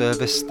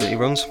service that he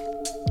runs,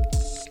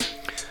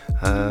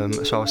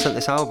 so I was sent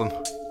this album.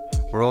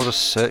 We're all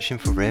just searching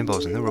for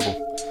rainbows in the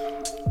rubble.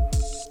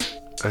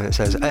 And it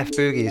says, F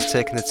Boogie has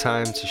taken the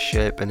time to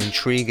shape an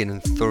intriguing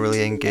and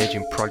thoroughly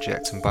engaging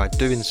project, and by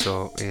doing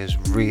so he has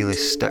really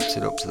stepped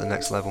it up to the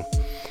next level.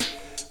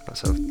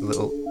 That's a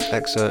little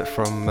excerpt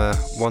from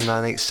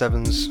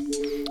 1987's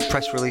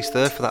press release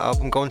there for that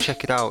album. Go and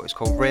check it out. It's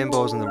called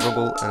Rainbows in the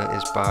Rubble, and it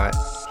is by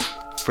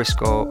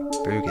Frisco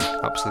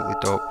Boogie. Absolutely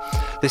dope.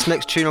 This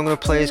next tune I'm going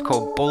to play is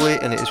called Bully,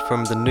 and it is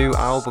from the new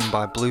album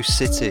by Blue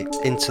City,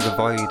 Into the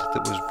Void,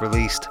 that was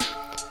released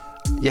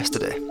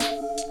yesterday.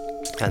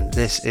 And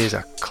this is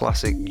a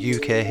classic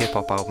UK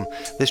hip-hop album.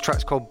 This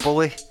track's called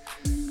Bully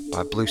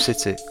by Blue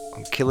City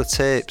on Killer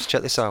Tapes.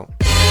 Check this out.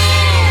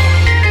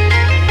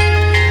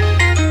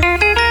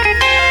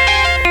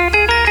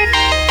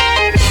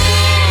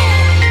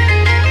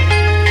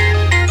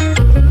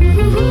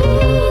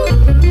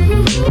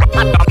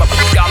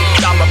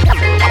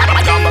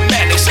 I'm a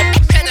menace.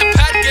 Pen and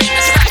pad game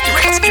is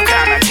accurate. You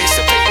can't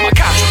anticipate my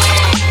casualty.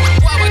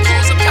 Why I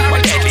cause a power?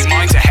 My deadly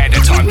mind's ahead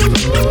of time.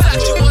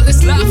 Factual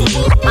is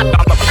laughable. I'm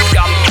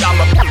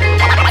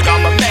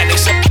a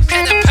menace.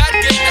 Pen and pad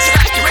game is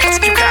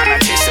accurate. You can't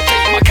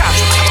anticipate my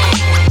casualty.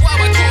 Why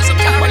I cause a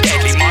power? My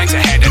deadly mind's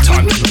ahead of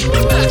time.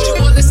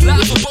 Factual is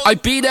laughable. I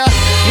beat a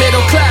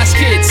middle class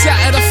kid, sat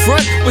at the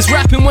front, was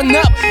rapping one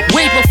up,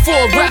 way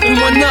before rapping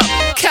one up.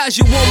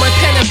 Casual, my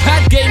pen and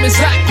pad game is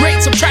that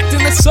great,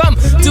 subtracting the sum.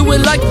 Do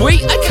it like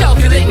weight, I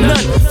calculate none.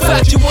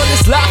 Factual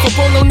is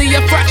laughable, only a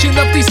fraction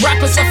of these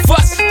rappers are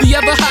fuss. The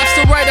other half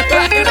still right at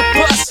back of the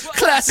bus.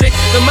 Classic,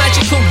 the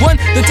magical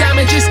one, the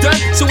damage is done.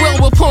 So well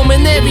with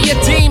pulmonary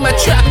edema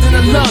trapped in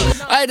a lung.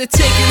 I'd have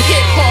taken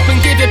hip hop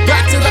and give it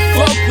back to the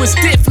folk. Was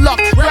diff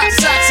locked, rap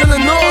sacks and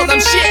all, I'm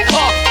shit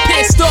hot.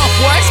 Pissed off,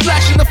 why I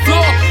splash on the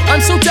floor?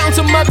 I'm so down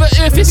to Mother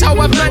Earth, is how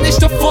I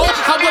managed to fall.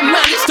 How I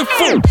managed to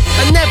fall.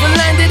 I never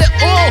landed at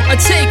all. I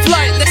take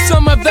flight, let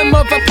some of them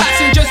other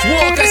passengers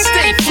walk. I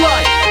stay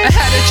fly. I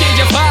had a change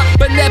of heart,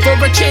 but never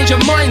a change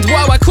of mind.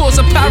 Wow, I cause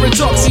a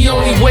paradox, the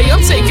only way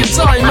I'm taking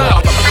time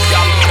out.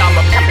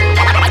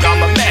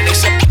 I'm a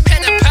menace.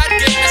 Pen and pad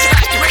game is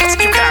accurate.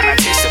 You can't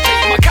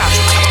anticipate my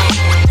casualty.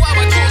 Wow,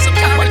 I cause a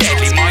paradox. My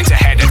deadly mind's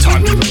ahead of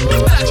time.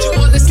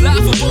 Factual is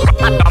laughable.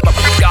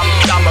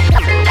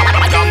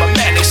 I'm a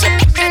menace.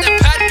 Pen and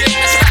pad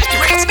game is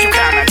accurate. You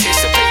can't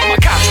anticipate my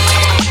casualty.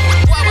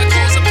 Wow, I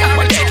cause a paradox.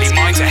 My deadly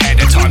mind's ahead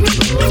of time.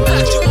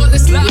 Factual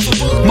is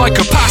laughable. My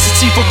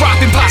capacity for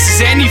rapping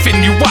passes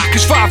anything you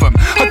whackers fathom.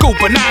 I go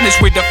bananas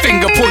with the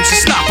finger points and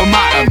snap 'em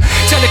at 'em.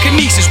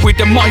 Telekinesis with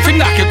the mind for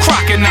knack, you're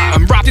cracking at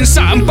 'em. Wrapped in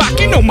satin back,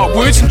 you know my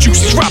words and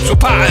juices raps with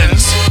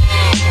patterns.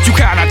 You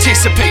can't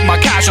anticipate my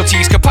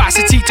casualties.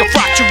 Capacity to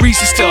fracture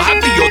reason, still have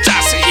the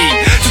audacity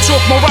to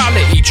talk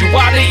morality.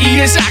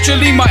 Duality is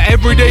actually my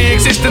everyday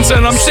existence,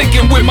 and I'm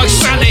sinking with my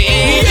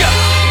sanity.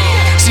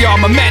 See,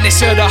 I'm a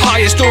menace of the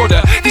highest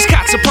order. These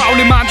cats are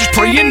prowling, man, just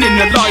praying in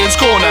the lion's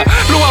corner.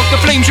 Blow out the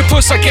flames, you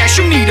puss, I guess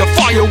you need a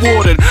fire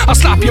warden. I'll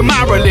slap your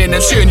Marilyn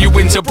and turn you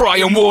into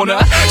Brian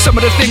Warner. Some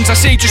of the things I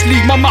say just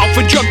leave my mouth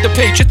and jump the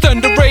page of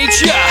Thunder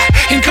Rage, yeah.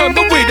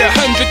 Encumbered with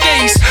 100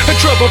 days of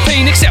trouble,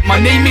 pain, except my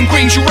name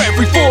ingrains you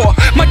every 4.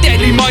 My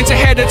deadly mind's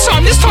ahead of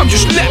time, this time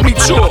just let me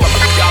talk.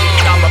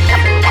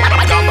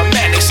 I'm a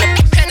menace.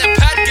 Pen and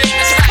pad game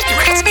is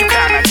accurate. You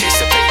can't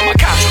anticipate my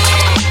casualty.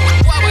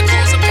 Wow, I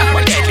cause a power.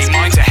 My deadly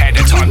mind's ahead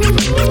of time.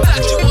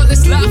 Factual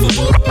is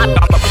laughable. I'm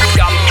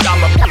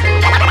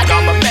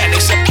a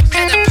menace.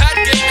 Pen and pad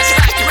game is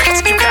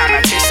accurate. You can't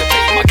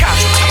anticipate my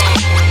casualty.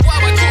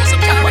 Wow, I cause a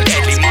power. My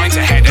deadly mind's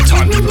ahead of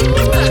time.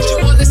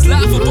 Factual is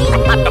laughable.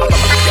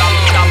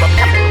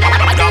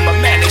 I'm a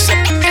menace.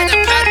 Pen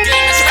and pad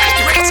game is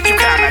accurate. You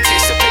can't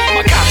anticipate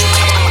my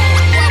casualty.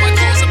 Wow, I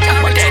cause a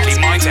power. My deadly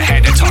mind's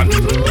ahead of time.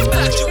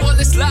 Factual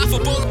is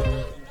laughable.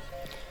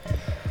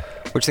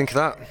 What do you think of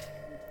that?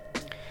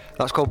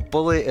 That's called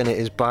Bully, and it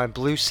is by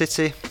Blue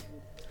City.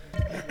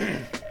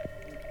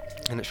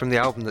 And it's from the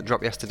album that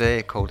dropped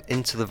yesterday called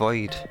Into the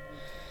Void.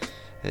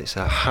 It's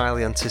a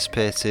highly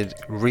anticipated,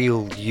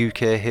 real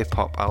UK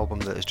hip-hop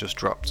album that has just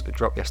dropped. It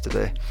dropped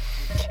yesterday.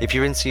 If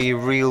you're into your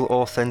real,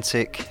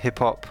 authentic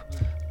hip-hop,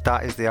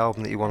 that is the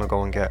album that you want to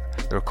go and get.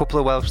 There are a couple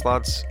of Welsh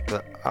lads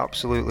that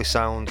absolutely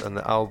sound, and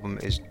the album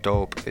is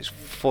dope. It's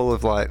full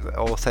of like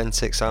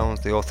authentic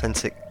sounds, the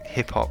authentic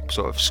hip-hop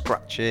sort of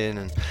scratching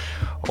and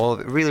all of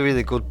it. Really,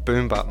 really good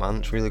boom bap, man.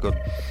 It's really good.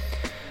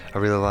 I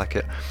really like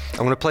it. I'm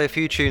going to play a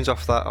few tunes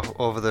off that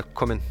over the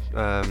coming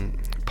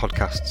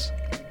podcasts,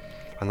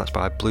 and that's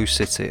by Blue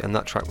City, and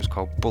that track was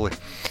called Bully.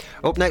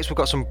 Up next we've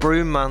got some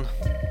Broom Man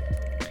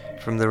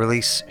from the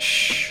release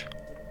Shh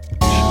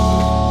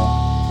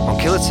on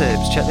Killer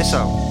Tapes. Check this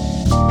out.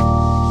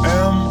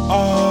 Am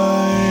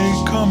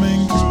I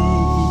coming through?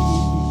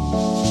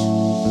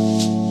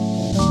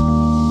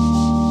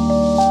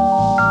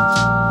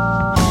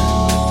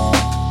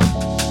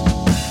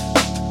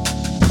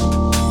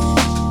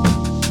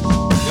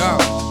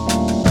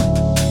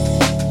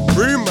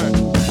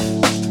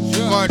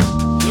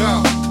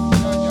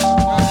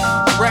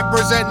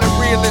 Represent the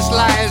realest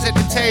liars at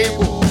the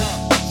table.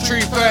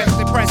 True first,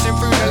 they're pressing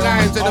through the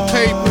lines of the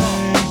paper.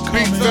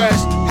 Big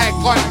first, head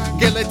gun,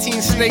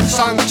 guillotine, snake,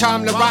 sun,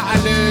 charm the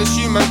rattlers.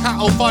 Human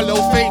cattle follow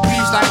fake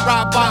beats like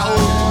rap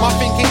battles. My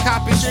thinking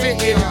cap is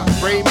fitted.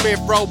 Brain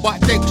myth, robot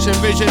diction,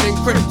 vision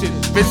encrypted.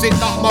 Visit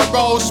up my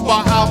roll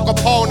spot, Al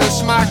Capone and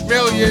smash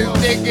millions,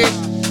 dig it.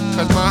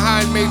 Cause my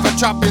handmade for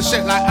chopping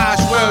shit like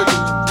Ash Williams.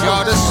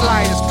 You're the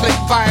slyest, click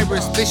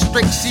virus.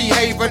 District Sea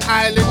Haven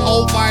Island,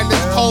 old violence,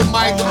 cold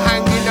mind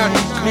hanging on.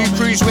 New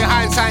crews with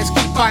hand signs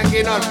keep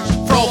banging on.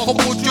 Throw a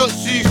couple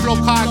jutsu, flow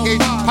car gauge,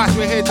 pass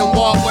with hidden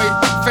walkway.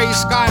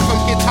 Face sky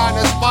from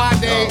Gitana Spa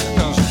Day.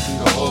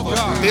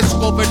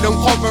 Discovered them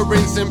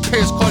coverings in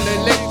piss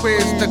calling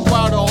liquids to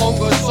quell the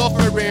hunger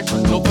suffering.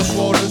 Love a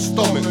swollen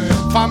stomach.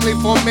 Family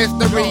for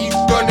mystery, you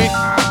done it,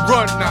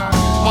 run now.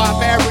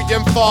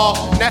 Barbarian fall,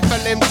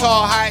 Nephilim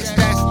tall heights,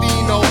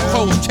 Destino.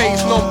 Close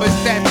chase numbers,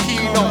 death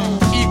kino.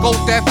 Ego,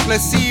 death,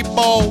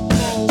 placebo.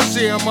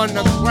 See him on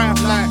the graph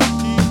like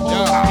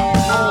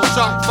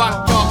shock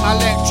factor,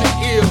 electric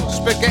eel.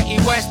 Spaghetti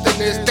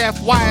westerners,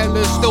 death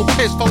wireless. Still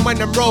pissed from when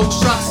them road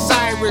shot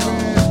sirens.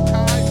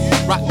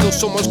 Rap till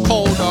someone's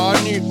colder, I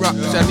need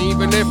raps. And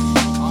even if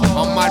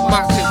I'm Mad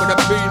Max it with a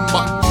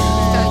beanbox.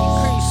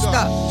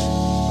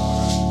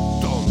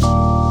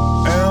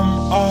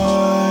 Am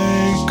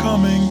I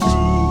coming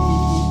through?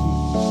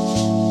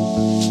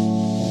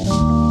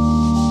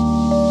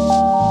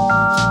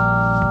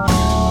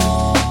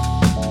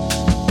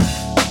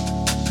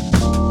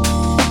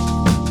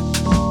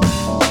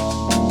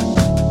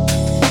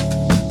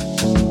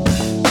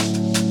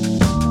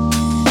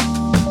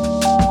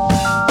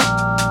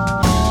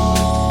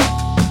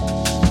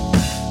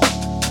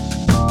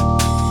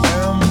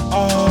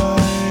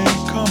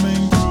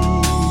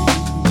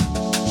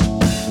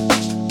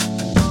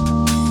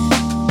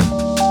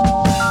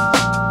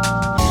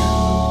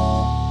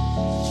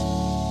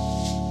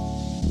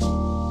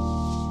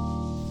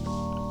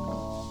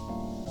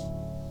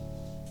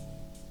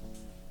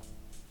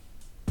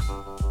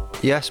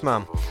 Yes,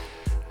 ma'am.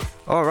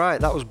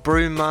 Alright, that was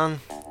Broom Man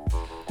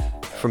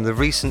from the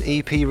recent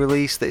EP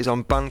release that is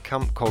on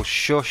Bandcamp called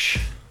Shush.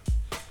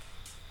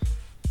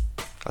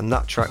 And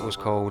that track was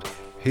called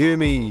Hear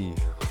Me.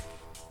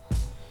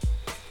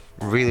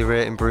 Really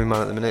rating Broom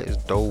Man at the minute, is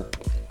dope.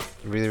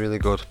 Really, really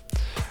good.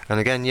 And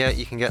again, yeah,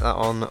 you can get that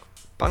on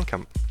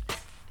Bandcamp.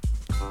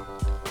 The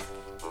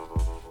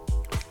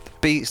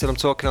beats that I'm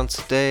talking on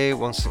today,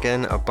 once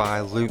again, are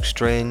by Luke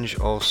Strange,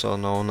 also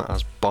known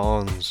as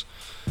Barnes,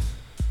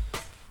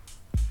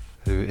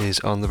 who is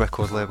on the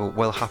record label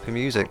Well Happy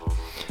Music.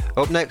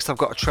 Up next I've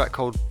got a track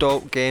called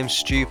Dope Game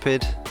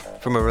Stupid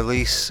from a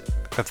release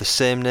of the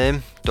same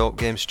name, Dope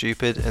Game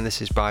Stupid, and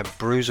this is by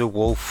Bruiser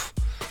Wolf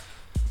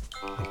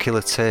on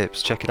Killer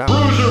Tapes. Check it out.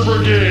 Bruiser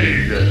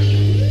Brigade!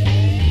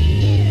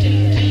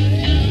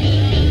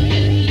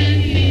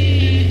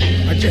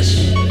 I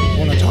just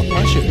wanna talk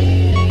my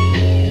shit.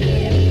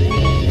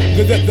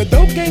 The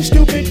dope game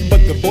stupid,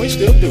 but the boys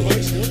still do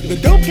it. The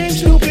dope game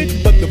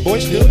stupid, but the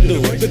boys still do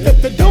it.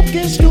 The dope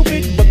game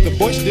stupid, but the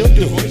boys still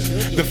do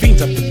it. The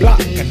fiends up the block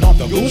and all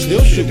the ghouls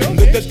still shoot.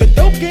 The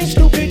dope game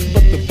stupid,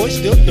 but the boys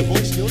still do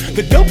it.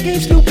 The dope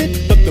game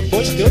stupid, but the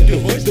boys still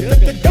do it.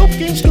 The dope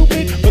game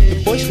stupid, but the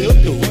boys still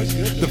do it.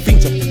 The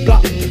fiends up the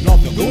block and all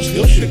the ghouls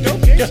still shoot.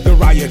 Yes, the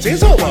riots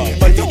is over,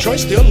 but Detroit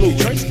still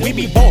losing. We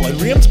be ballin',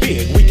 rims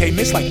big, we can't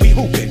miss like we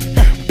hoopin'.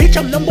 Bitch,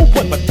 I'm number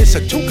one, but this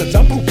a two cause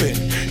I'm poopin'.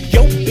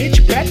 Yo,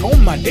 bitch, back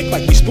on my dick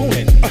like we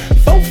spoonin'.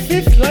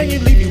 4/5 line, you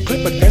leave you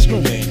clip, but that's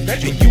grooming.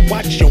 And you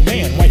watch your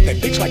man wipe that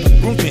bitch like a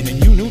groomsman,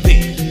 and you knew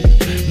then.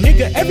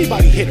 Nigga,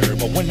 everybody hit her,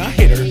 but when I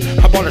hit her,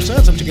 I bought her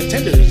son some chicken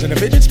tenders and a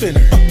fidget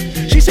spinner.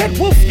 She said,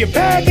 woof, you're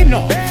bagging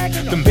off.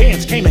 Them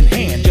bands came in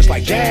hand, just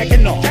like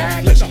jagging off.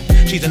 Listen,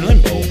 she's in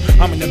limbo.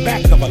 I'm in the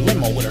back of a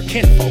limo with her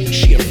kinfolk.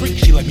 She a freak,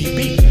 she let me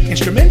be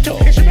instrumental.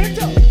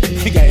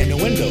 We got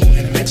innuendo,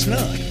 and that's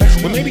none.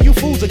 Well, maybe you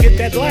fools will get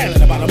that line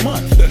in about a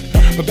month.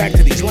 But back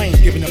to these lanes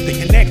giving up they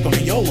connect on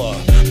the Yola.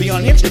 Be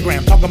on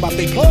Instagram talking about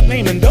they plug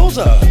name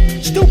Mendoza.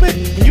 Stupid,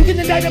 when you get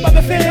indicted by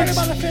the feds,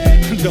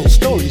 those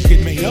stories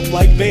get made up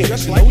like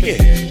beds. Oh yeah,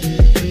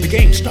 the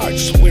game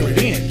starts where it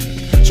ends.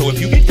 So if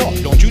you get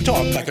caught, don't you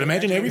talk like an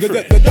imaginary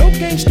friend. The dope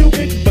game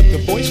stupid, but the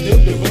boys still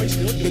do it.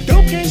 The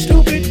dope game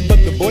stupid,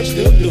 but the boys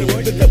still do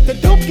it. The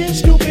dope game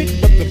stupid,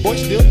 but the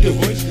boys still do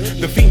it.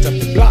 The fiends up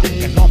the block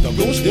and all the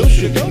rules still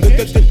shoot.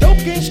 The dope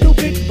game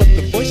stupid, but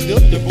the boys still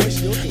do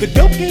it. The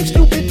dope game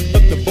stupid,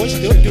 but the boys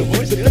still do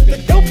it. The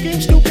dope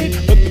game stupid,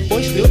 but the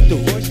boys still do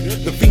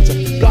it. The fiends up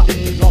the block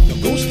and all the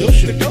rules still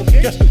shoot.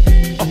 Yes.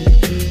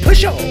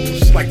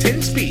 Push-os like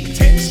 10 speed.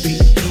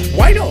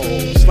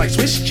 White-os like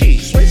Swiss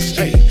cheese.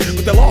 Hey,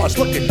 but the law is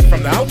looking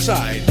from the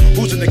outside.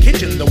 Who's in the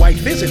kitchen? The white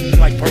fizzing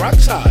like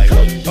peroxide.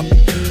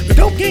 The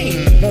dope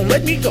game won't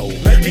let me go.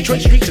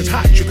 Detroit streets is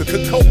hot. You could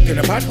cook coke in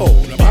a pothole.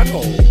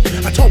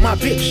 I told my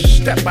bitch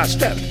step by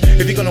step.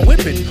 If you're gonna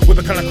whip it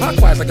a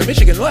counterclockwise like a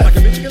Michigan left.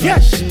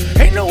 Yes,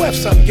 ain't no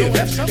F's I'm giving.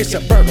 It's a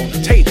bird on the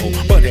table,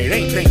 but it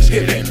ain't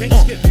Thanksgiving.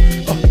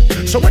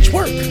 So much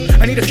work.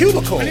 I need a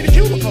cubicle. I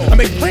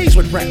make plays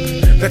with rap.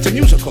 That's a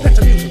musical.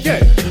 Yeah,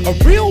 a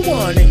real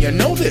one, and you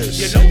know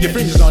this. Your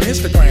friends is on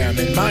Instagram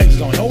and mine's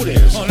is on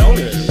Otis.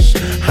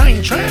 I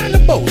ain't trying to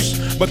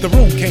boast, but the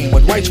room came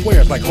with white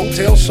squares like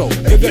hotel soap.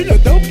 The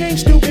dope game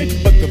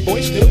stupid, but the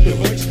boys still do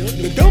it.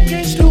 The dope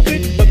game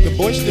stupid, but the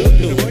boys still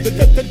do it.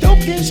 The dope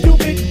game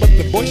stupid, but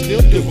the boys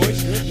still do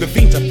it. The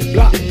fiends up the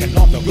block block, and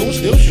all the rules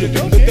still shoot.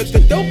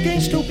 The dope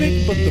game's too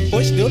big, but the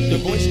boys still do.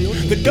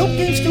 The dope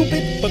game's too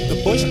big, but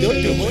the boys still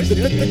do.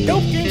 The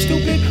dope game's too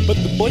big, but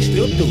the boys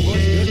still do.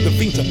 The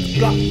fiends up the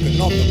block,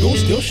 and all the rules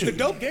still shoot. The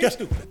dope game's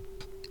stupid.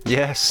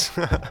 Yes,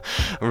 I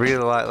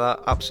really like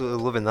that.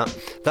 Absolutely loving that.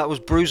 That was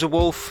Bruiser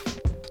Wolf,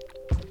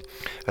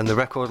 and the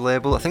record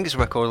label, I think it's a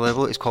record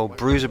label, it's called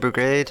Bruiser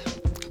Brigade,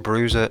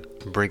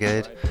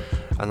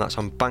 and that's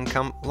on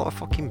Bandcamp. A lot of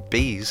fucking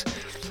B's.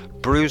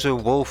 Bruiser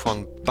Wolf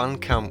on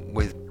Bandcamp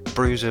with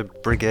Bruiser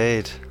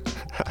Brigade.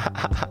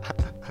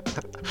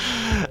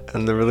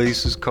 And the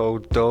release is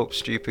called Dope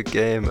Stupid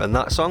Game, and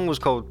that song was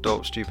called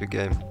Dope Stupid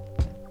Game.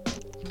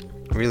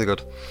 Really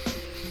good.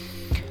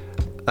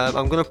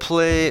 I'm going to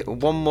play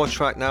one more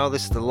track now.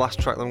 This is the last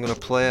track that I'm going to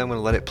play. I'm going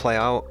to let it play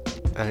out,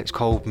 and it's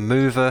called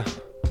Mover.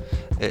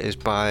 It is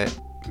by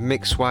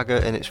Mick Swagger,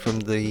 and it's from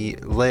the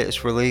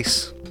latest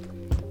release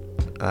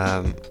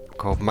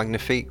called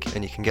Magnifique,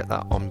 and you can get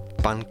that on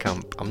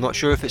Bandcamp. I'm not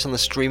sure if it's on the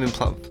streaming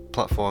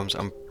platforms,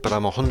 but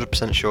I'm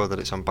 100% sure that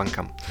it's on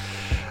Bandcamp.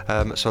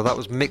 So that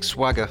was Mick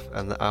Swagger,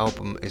 and the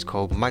album is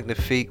called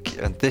Magnifique,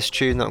 and this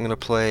tune that I'm going to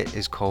play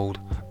is called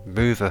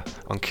Mover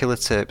on Killer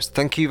Tapes.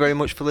 Thank you very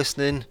much for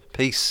listening.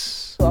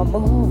 Peace. I'm a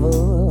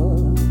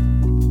mover.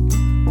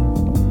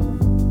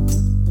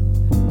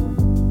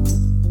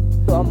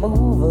 I'm a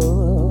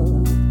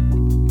mover.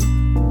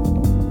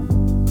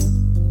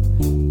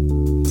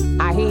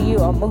 I hear you,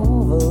 I'm a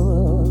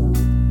mover.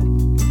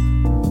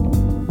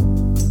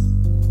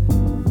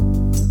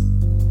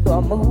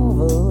 I'm a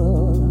mover.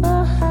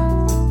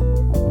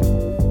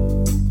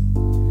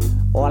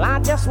 Well, I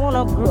just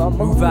wanna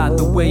move out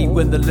the way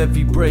when the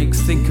levee breaks.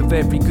 Think of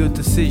every good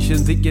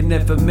decision that you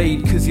never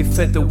made, cause you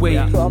fed the weight.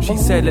 She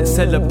said let's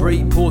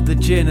celebrate, pour the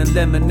gin and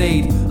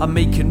lemonade. I'm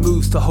making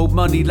moves to hold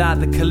money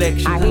like the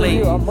collection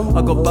plate.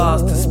 I got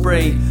bars to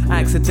spray.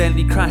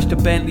 Accidentally crashed a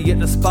Bentley at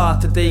the spa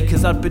today,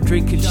 cause I'd been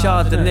drinking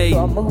Chardonnay.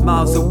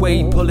 Miles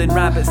away, pulling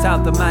rabbits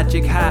out the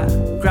magic hat.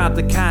 Grab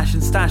the cash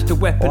and stash the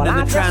weapon in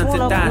the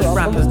transit dash.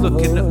 Rappers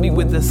looking at me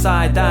with the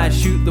side eye.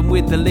 Shoot them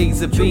with the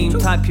laser beam.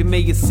 Type you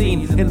may have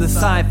seen in the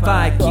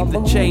sci-fi. Keep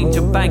the change,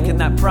 I'm banking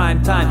that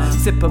prime time.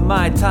 Sip of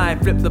my tie,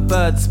 flip the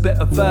bird, spit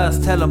a verse,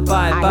 tell them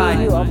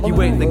bye-bye.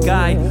 You ain't the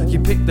guy, you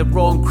picked the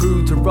wrong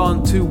crew to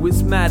run to.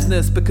 It's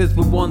madness because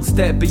we're one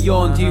step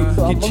beyond you.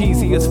 You're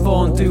cheesy as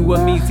fondue,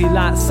 I'm easy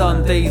like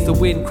Sundays. The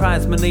wind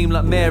cries my name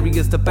like Mary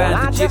as the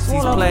band the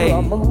gypsies play.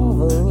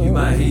 You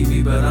might hate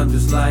me but I'm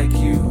just like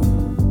you,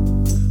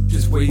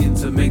 just waiting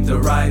to make the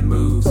right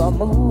moves.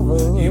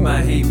 You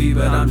might hate me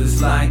but I'm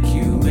just like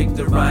you, make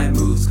the right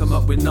moves, come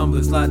up with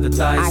numbers like the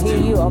dice do.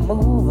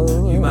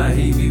 You might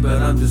hate me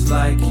but I'm just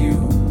like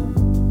you,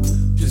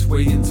 just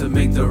waiting to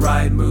make the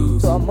right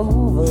moves.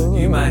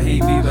 You might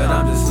hate me but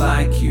I'm just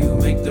like you,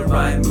 make the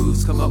right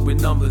moves, come up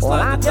with numbers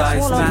like the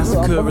dice do.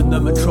 Massacre in the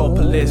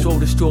metropolis, roll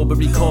the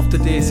strawberry cough to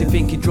this. You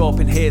think you're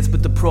dropping hits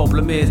but the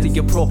problem is that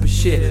you're proper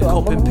shit.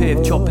 Copping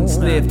piff, chopping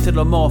sniff till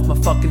I'm off my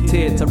fucking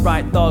tits. A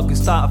right dog who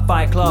start a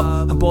fight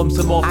club and bomb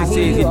some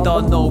offices. You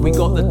don't know, we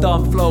got the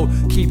dumb flow,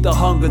 keep the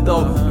hunger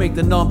though. Make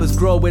the numbers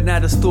grow and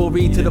add a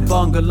story to the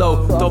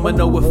bungalow.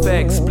 Domino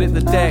effect, split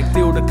the deck,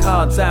 deal the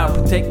cards out,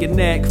 protect your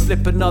neck,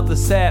 flip another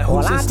set.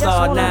 Who's a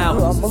star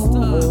now?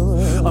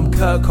 I'm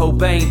Kurt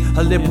Cobain,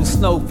 a liberal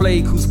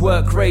snowflake whose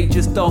work rate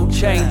just don't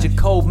change. A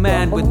cold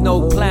man with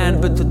no plan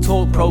but to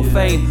talk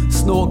profane.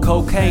 Snort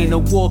cocaine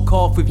and walk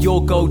off with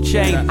your gold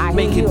chain.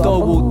 Make it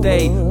dough all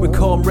day with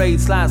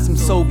comrades like some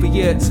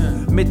Soviets.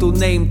 Middle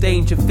name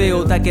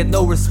Dangerfield, I get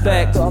no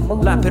respect.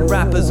 Lapping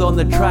rappers on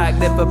the track,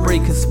 never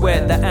break a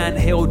sweat. The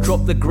anthill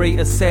drop the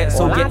greater set,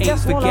 so you ain't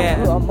forget.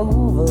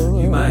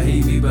 You might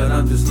hate me but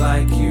I'm just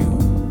like you,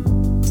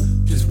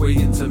 just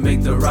waiting to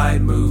make the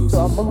right moves.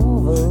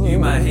 You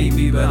might hate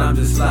me but I'm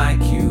just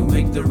like you,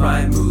 make the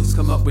right moves,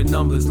 come up with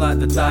numbers like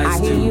the dice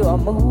do.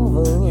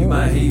 You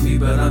might hate me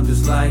but I'm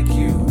just like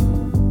you,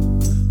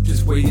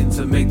 just waiting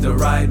to make the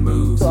right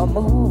moves.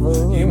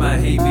 You might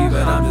hate me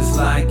but I'm just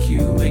like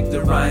you, make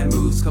the right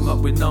moves, come up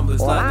with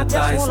numbers like the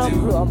dice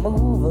do. I'm a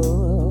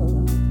mover.